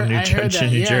cover from New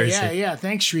Jersey. Yeah.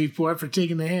 Thanks Shreveport for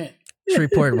taking the hint.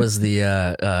 Shreveport was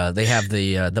the they have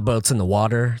the boats in the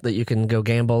water that you can go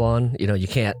gamble on. You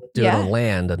can't do it on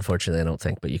land, unfortunately. I don't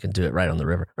think, but you can do it right on the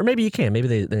river, or maybe you can. Maybe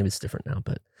it's different now,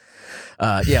 but.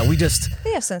 We just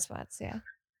they have sunspots. Yeah,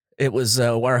 it was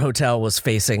our hotel was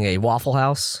facing a Waffle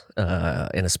House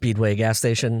in a Speedway gas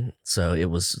station, so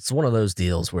it's one of those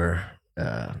deals where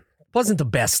wasn't the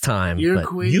best time. You're but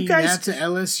equating you guys, that to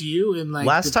LSU and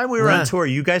last time we were on tour,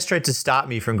 you guys tried to stop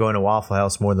me from going to Waffle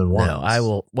House more than once. No, I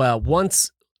will. Well,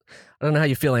 once. I don't know how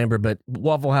you feel, Amber, but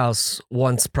Waffle House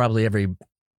once probably every.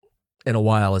 In a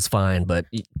while is fine, but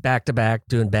back to back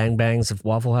doing bang bangs at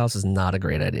Waffle House is not a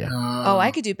great idea. I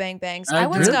could do bang bangs. I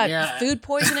once got food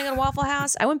poisoning at Waffle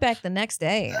House. I went back the next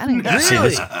day. I didn't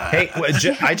really.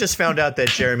 I just found out that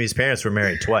Jeremy's parents were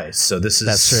married twice, so this is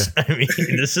that's true. I mean,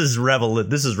 this is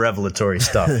revelatory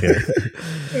stuff here.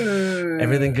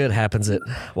 Everything good happens at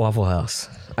Waffle House.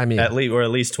 I mean, at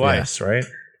least twice, right?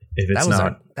 If it's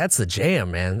that's the jam,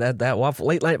 man. That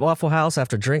late night Waffle House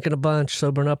after drinking a bunch,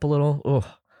 sobering up a little.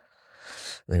 Oh.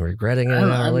 And regretting it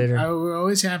an hour later. We're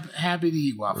always happy to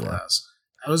eat Waffle House.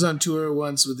 I was on tour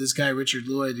once with this guy, Richard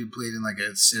Lloyd, who played in a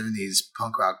 70s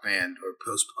punk rock band or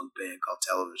post-punk band called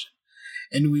Television.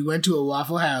 And we went to a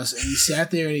Waffle House and he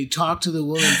sat there and he talked to the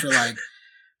woman for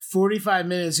 45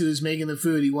 minutes he was making the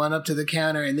food. He went up to the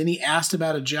counter and then he asked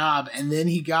about a job and then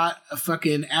he got a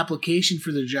fucking application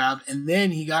for the job and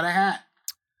then he got a hat.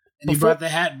 And he brought the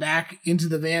hat back into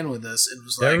the van with us and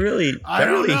was like, I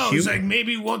don't know. It's like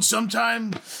maybe once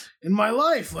sometime in my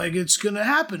life, like it's going to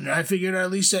happen. And I figured at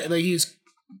least like he was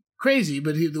crazy,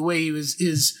 but the way he was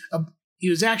he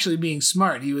was actually being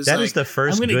smart. He was that is the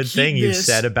first good thing you've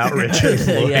said about Richard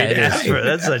Lloyd ever.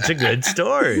 That's such a good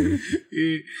story.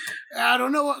 I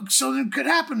don't know what something could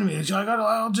happen to me. So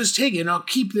I'll just take it and I'll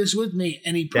keep this with me.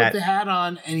 And he put the hat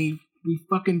on and we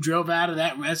fucking drove out of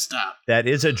that rest stop. That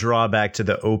is a drawback to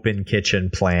the open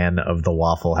kitchen plan of the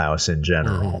Waffle House in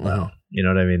general, though. You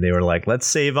know what I mean? They were like, let's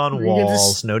save on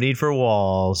walls. No need for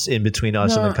walls in between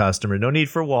us and the customer. No need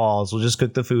for walls. We'll just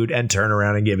cook the food and turn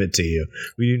around and give it to you.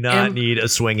 We do not need a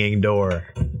swinging door.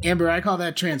 Amber, I call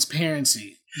that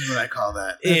transparency. Is what I call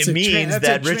that. It means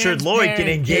that Richard Lloyd can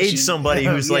engage somebody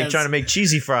who's like trying to make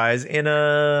cheesy fries in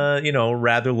a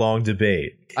rather long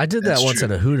debate. I did that once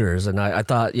at a Hooters, and I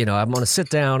thought, I'm going to sit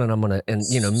down and I'm going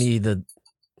to, me, the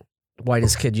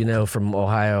whitest kid from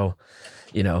Ohio,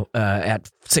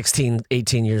 at 16,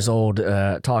 18 years old,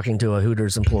 talking to a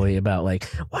Hooters employee about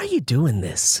like, why are you doing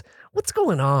this? What's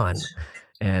going on?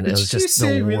 And it was just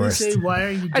the worst. Say, why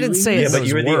are you doing I didn't say it, but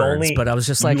you were the only. But I was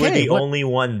just like, you were the only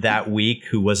one that week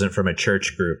who wasn't from a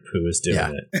church group who was doing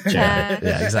it.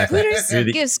 Yeah, exactly. Hooters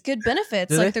gives good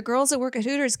benefits. Like the girls that work at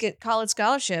Hooters get college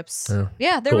scholarships.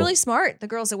 Yeah, they're really smart. The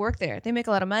girls that work there, they make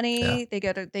a lot of money. Yeah.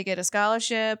 They get a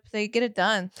scholarship. They get it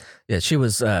done. Yeah, she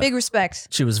was big respect.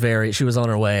 She was on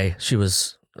her way. She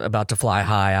was about to fly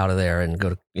high out of there and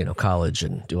go to college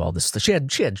and do all this stuff. She had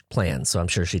plans, so I'm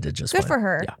sure she did just good fine. for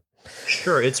her. Yeah.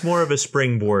 Sure, it's more of a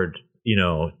springboard,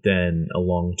 than a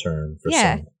long term for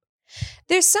some.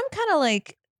 There's some kind of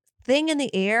like thing in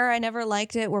the air. I never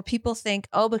liked it where people think,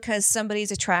 because somebody's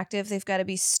attractive, they've got to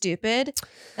be stupid.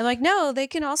 And like, no, they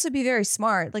can also be very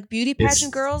smart. Like beauty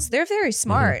pageant girls, they're very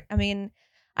smart. I mean,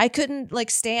 I could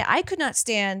not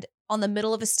stand on the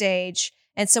middle of a stage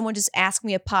and someone just asked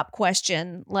me a pop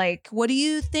question, like, what do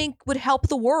you think would help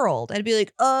the world? I'd be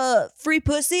like, free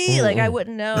pussy? Like, I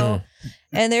wouldn't know.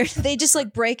 And they just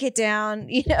like break it down,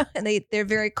 and they're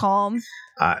very calm.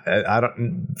 I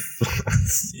don't,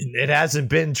 it hasn't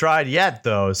been tried yet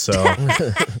though. So,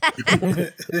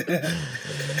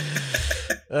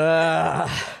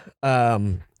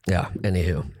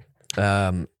 anywho,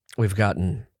 we've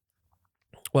gotten,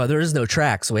 well, there is no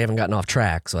track, so we haven't gotten off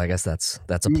track. So I guess that's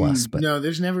a plus. But no,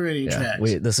 there's never any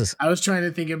tracks. I was trying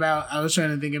to think about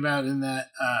in that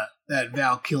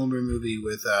Val Kilmer movie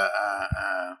with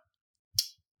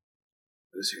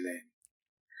what was her name?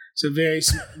 So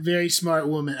very smart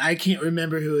woman. I can't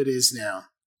remember who it is now.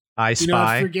 I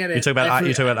Spy. Forget it. You talk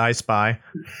about I Spy.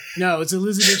 No, it's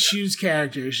Elizabeth Shue's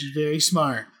character. She's very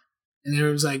smart. And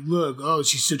everyone's like, look,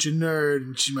 she's such a nerd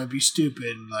and she might be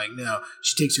stupid. And like, no,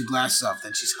 she takes her glasses off,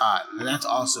 then she's hot. And that's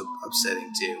also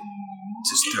upsetting too.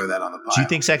 Just throw that on the pile. Do you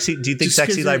think sexy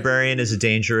librarian is a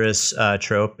dangerous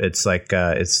trope? It's like,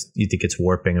 you think it's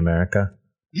warping America?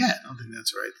 Yeah, I don't think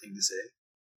that's the right thing to say.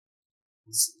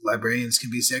 Librarians can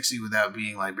be sexy without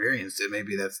being librarians.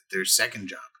 Maybe that's their second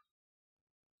job.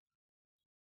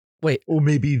 Wait. Or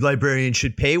maybe librarians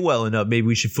should pay well enough. Maybe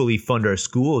we should fully fund our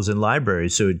schools and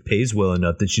libraries so it pays well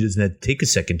enough that she doesn't have to take a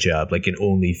second job, like an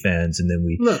OnlyFans, and then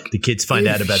the kids find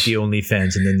out about the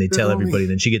OnlyFans, and then they tell everybody,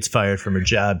 then she gets fired from her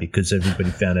job because everybody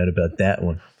found out about that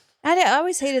one. I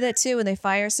always hated that too when they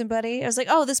fire somebody. I was like,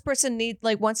 this person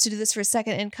wants to do this for a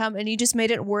second income, and you just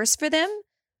made it worse for them.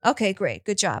 Okay, great.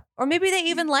 Good job. Or maybe they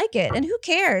even like it. And who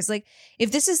cares? Like,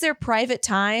 if this is their private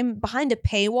time behind a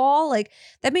paywall, like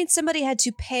that means somebody had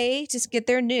to pay to get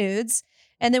their nudes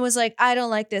and then was like, I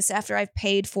don't like this after I've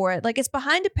paid for it. Like, it's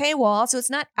behind a paywall, so it's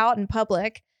not out in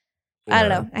public. Yeah. I don't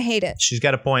know. I hate it. She's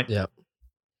got a point. Yeah.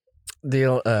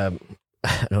 I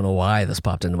don't know why this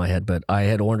popped into my head, but I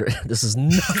had ordered, this has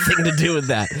nothing to do with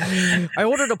that. I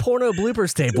ordered a porno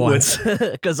bloopers tape once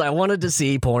because I wanted to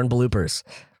see porn bloopers.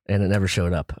 And it never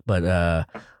showed up. But I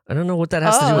don't know what that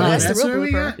has to do with that's it. The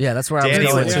real blooper. Yeah, that's where Danny,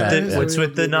 I was going with what's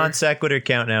with the non sequitur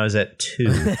count now? Is at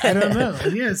 2? I don't know.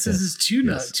 Yeah, it says it's two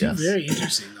very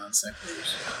interesting non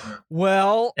sequiturs.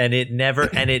 Well, and it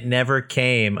never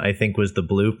came, I think, was the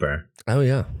blooper. Oh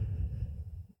yeah.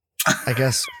 I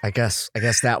guess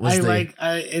that was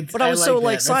but I was so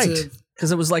psyched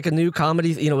because it was like a new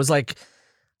comedy. It was like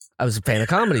I was a fan of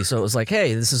comedy, so it was like,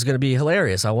 hey, this is going to be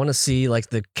hilarious. I want to see like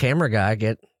the camera guy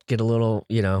get a little,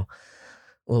 a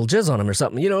little jizz on him or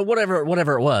something,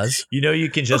 whatever it was. You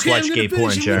can just watch gay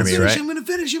porn, Jeremy, right? I'm going to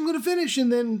finish,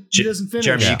 and then he doesn't finish.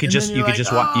 Jeremy, you could just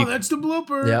watch. That's the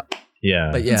blooper. Yeah. Yeah.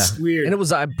 But yeah, it's weird. And it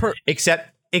was except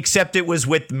Except it was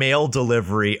with mail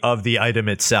delivery of the item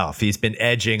itself. He's been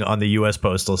edging on the U.S.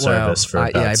 Postal Service for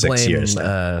about 6 years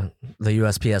now. The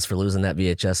USPS for losing that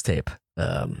VHS tape.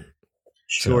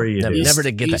 Sure, you did. Never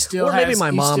did get that. Or maybe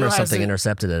my mom or something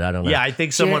intercepted it. I don't know. Yeah, I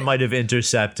think someone might have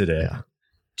intercepted it. Yeah.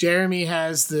 Jeremy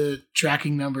has the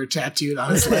tracking number tattooed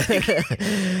on his leg.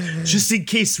 Just in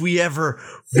case we ever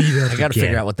meet up I got to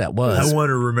figure out what that was. I want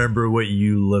to remember what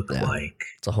you look like.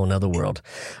 It's a whole nother world.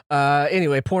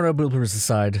 Anyway, porno bloopers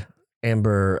aside,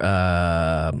 Amber,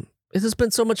 it has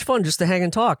been so much fun just to hang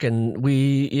and talk, and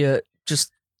we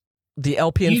just the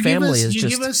LPN family is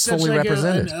just fully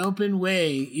represented. An open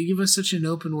way. You give us such an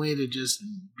open way to just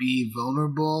be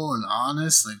vulnerable and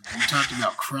honest. Like we talked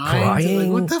about crying. Like,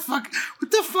 what the fuck?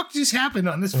 What the fuck just happened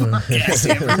on this podcast,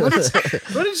 Amber?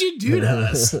 What did you do to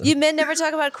us? You men never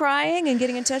talk about crying and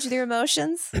getting in touch with your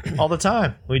emotions? All the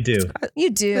time. We do. You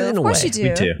do. Of course you do.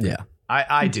 We do. Yeah.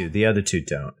 I do. The other two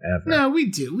don't ever. No, we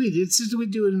do. It's just we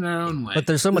do it in our own way. But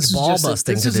there's so much ball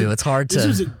busting to do. It's hard to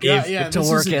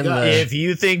work in. If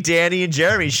you think Danny and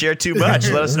Jeremy share too much,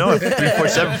 let us know.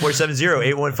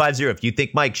 347-470-8150. If you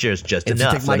think Mike shares just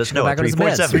enough, let us know.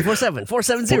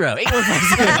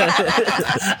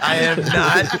 347-470-8150. I am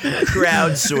not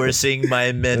crowdsourcing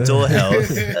my mental health.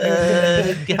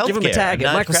 Give him a tag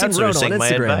at Michael Cimarron on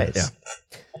Instagram. Yeah.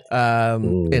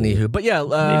 Anywho, but yeah,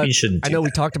 maybe you shouldn't. I know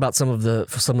we talked about some of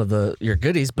your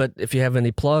goodies, but if you have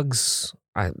any plugs,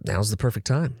 now's the perfect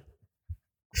time.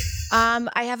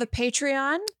 I have a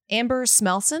Patreon, Amber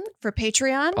Smelson for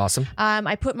Patreon. Awesome.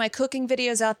 I put my cooking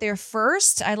videos out there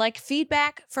first. I like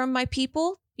feedback from my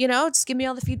people. Just give me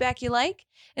all the feedback you like,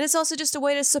 and it's also just a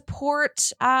way to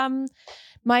support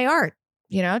my art.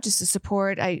 Just to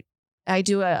support. I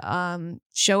do a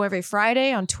show every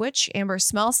Friday on Twitch, Amber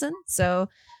Smelson. So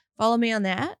follow me on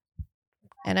that.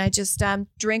 And I just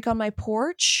drink on my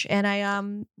porch and I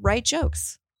write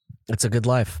jokes. It's a good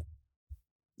life.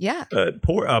 Yeah.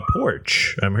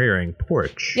 Porch. I'm hearing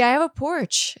porch. Yeah, I have a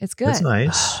porch. It's good. That's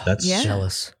nice. That's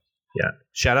jealous. Yeah.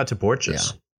 Shout out to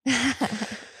porches. Yeah.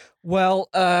 Well,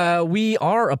 we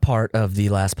are a part of the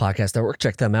Last Podcast Network.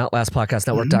 Check them out,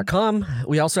 lastpodcastnetwork.com.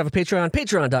 We also have a Patreon,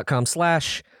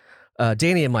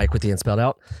 patreon.com/Danny and Mike with the N spelled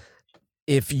out.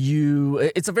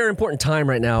 It's a very important time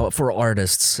right now for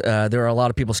artists. There are a lot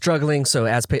of people struggling. So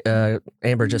as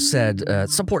Amber just said,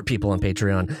 support people on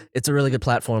Patreon. It's a really good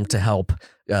platform to help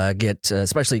get,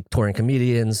 especially touring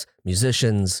comedians,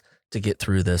 musicians, to get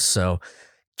through this. So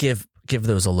give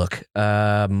those a look.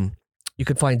 You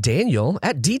can find Daniel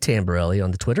at D Tamborelli on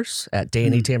the Twitters, at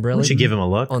Danny Tamborelli. We should give him a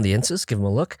look. On the Instas, give him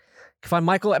a look. You can find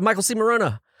Michael at Michael C.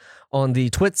 Marona on the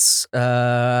Twits.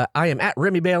 I am at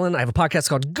Remy Balin. I have a podcast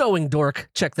called Going Dork.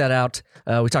 Check that out.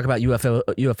 We talk about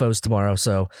UFOs tomorrow,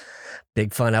 so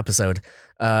big fun episode.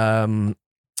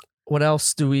 What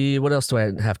else do I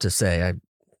have to say?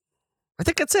 I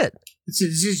think that's it. It's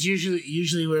just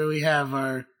usually where we have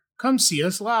our come see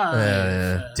us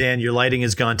live. Dan, your lighting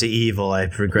has gone to evil. I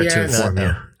regret to inform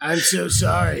you. I'm so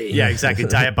sorry. Yeah, exactly.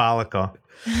 Diabolical.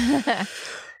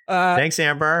 Thanks,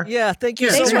 Amber. Yeah, thank you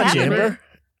so much, Amber.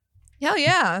 Hell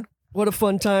yeah. What a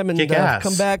fun time, and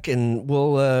come back and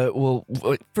we'll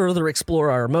further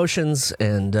explore our emotions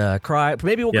and cry.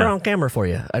 Maybe we'll cry on camera for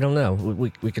you. I don't know. We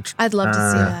could. I'd love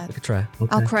to see that. We could try.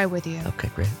 Okay. I'll cry with you. Okay,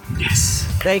 great. Yes.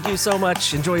 Thank you so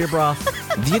much. Enjoy your broth.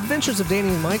 The Adventures of Danny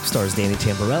and Mike stars Danny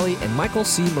Tamborelli and Michael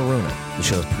C. Marona. The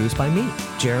show is produced by me,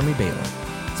 Jeremy Balin.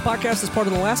 This podcast is part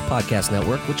of the Last Podcast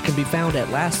Network, which can be found at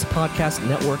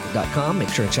lastpodcastnetwork.com. Make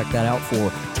sure to check that out for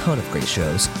a ton of great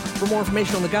shows. For more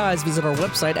information on the guys, visit our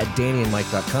website at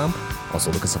dannyandmike.com.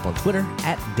 Also look us up on Twitter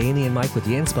at Danny and Mike with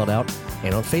the N spelled out,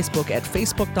 and on Facebook at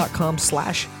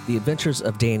facebook.com/The Adventures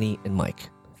of Danny and Mike.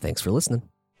 Thanks for listening.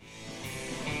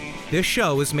 This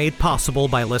show is made possible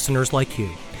by listeners like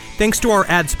you. Thanks to our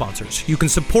ad sponsors. You can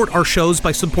support our shows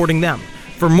by supporting them.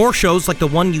 For more shows like the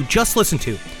one you just listened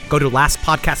to, go to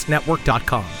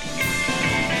lastpodcastnetwork.com.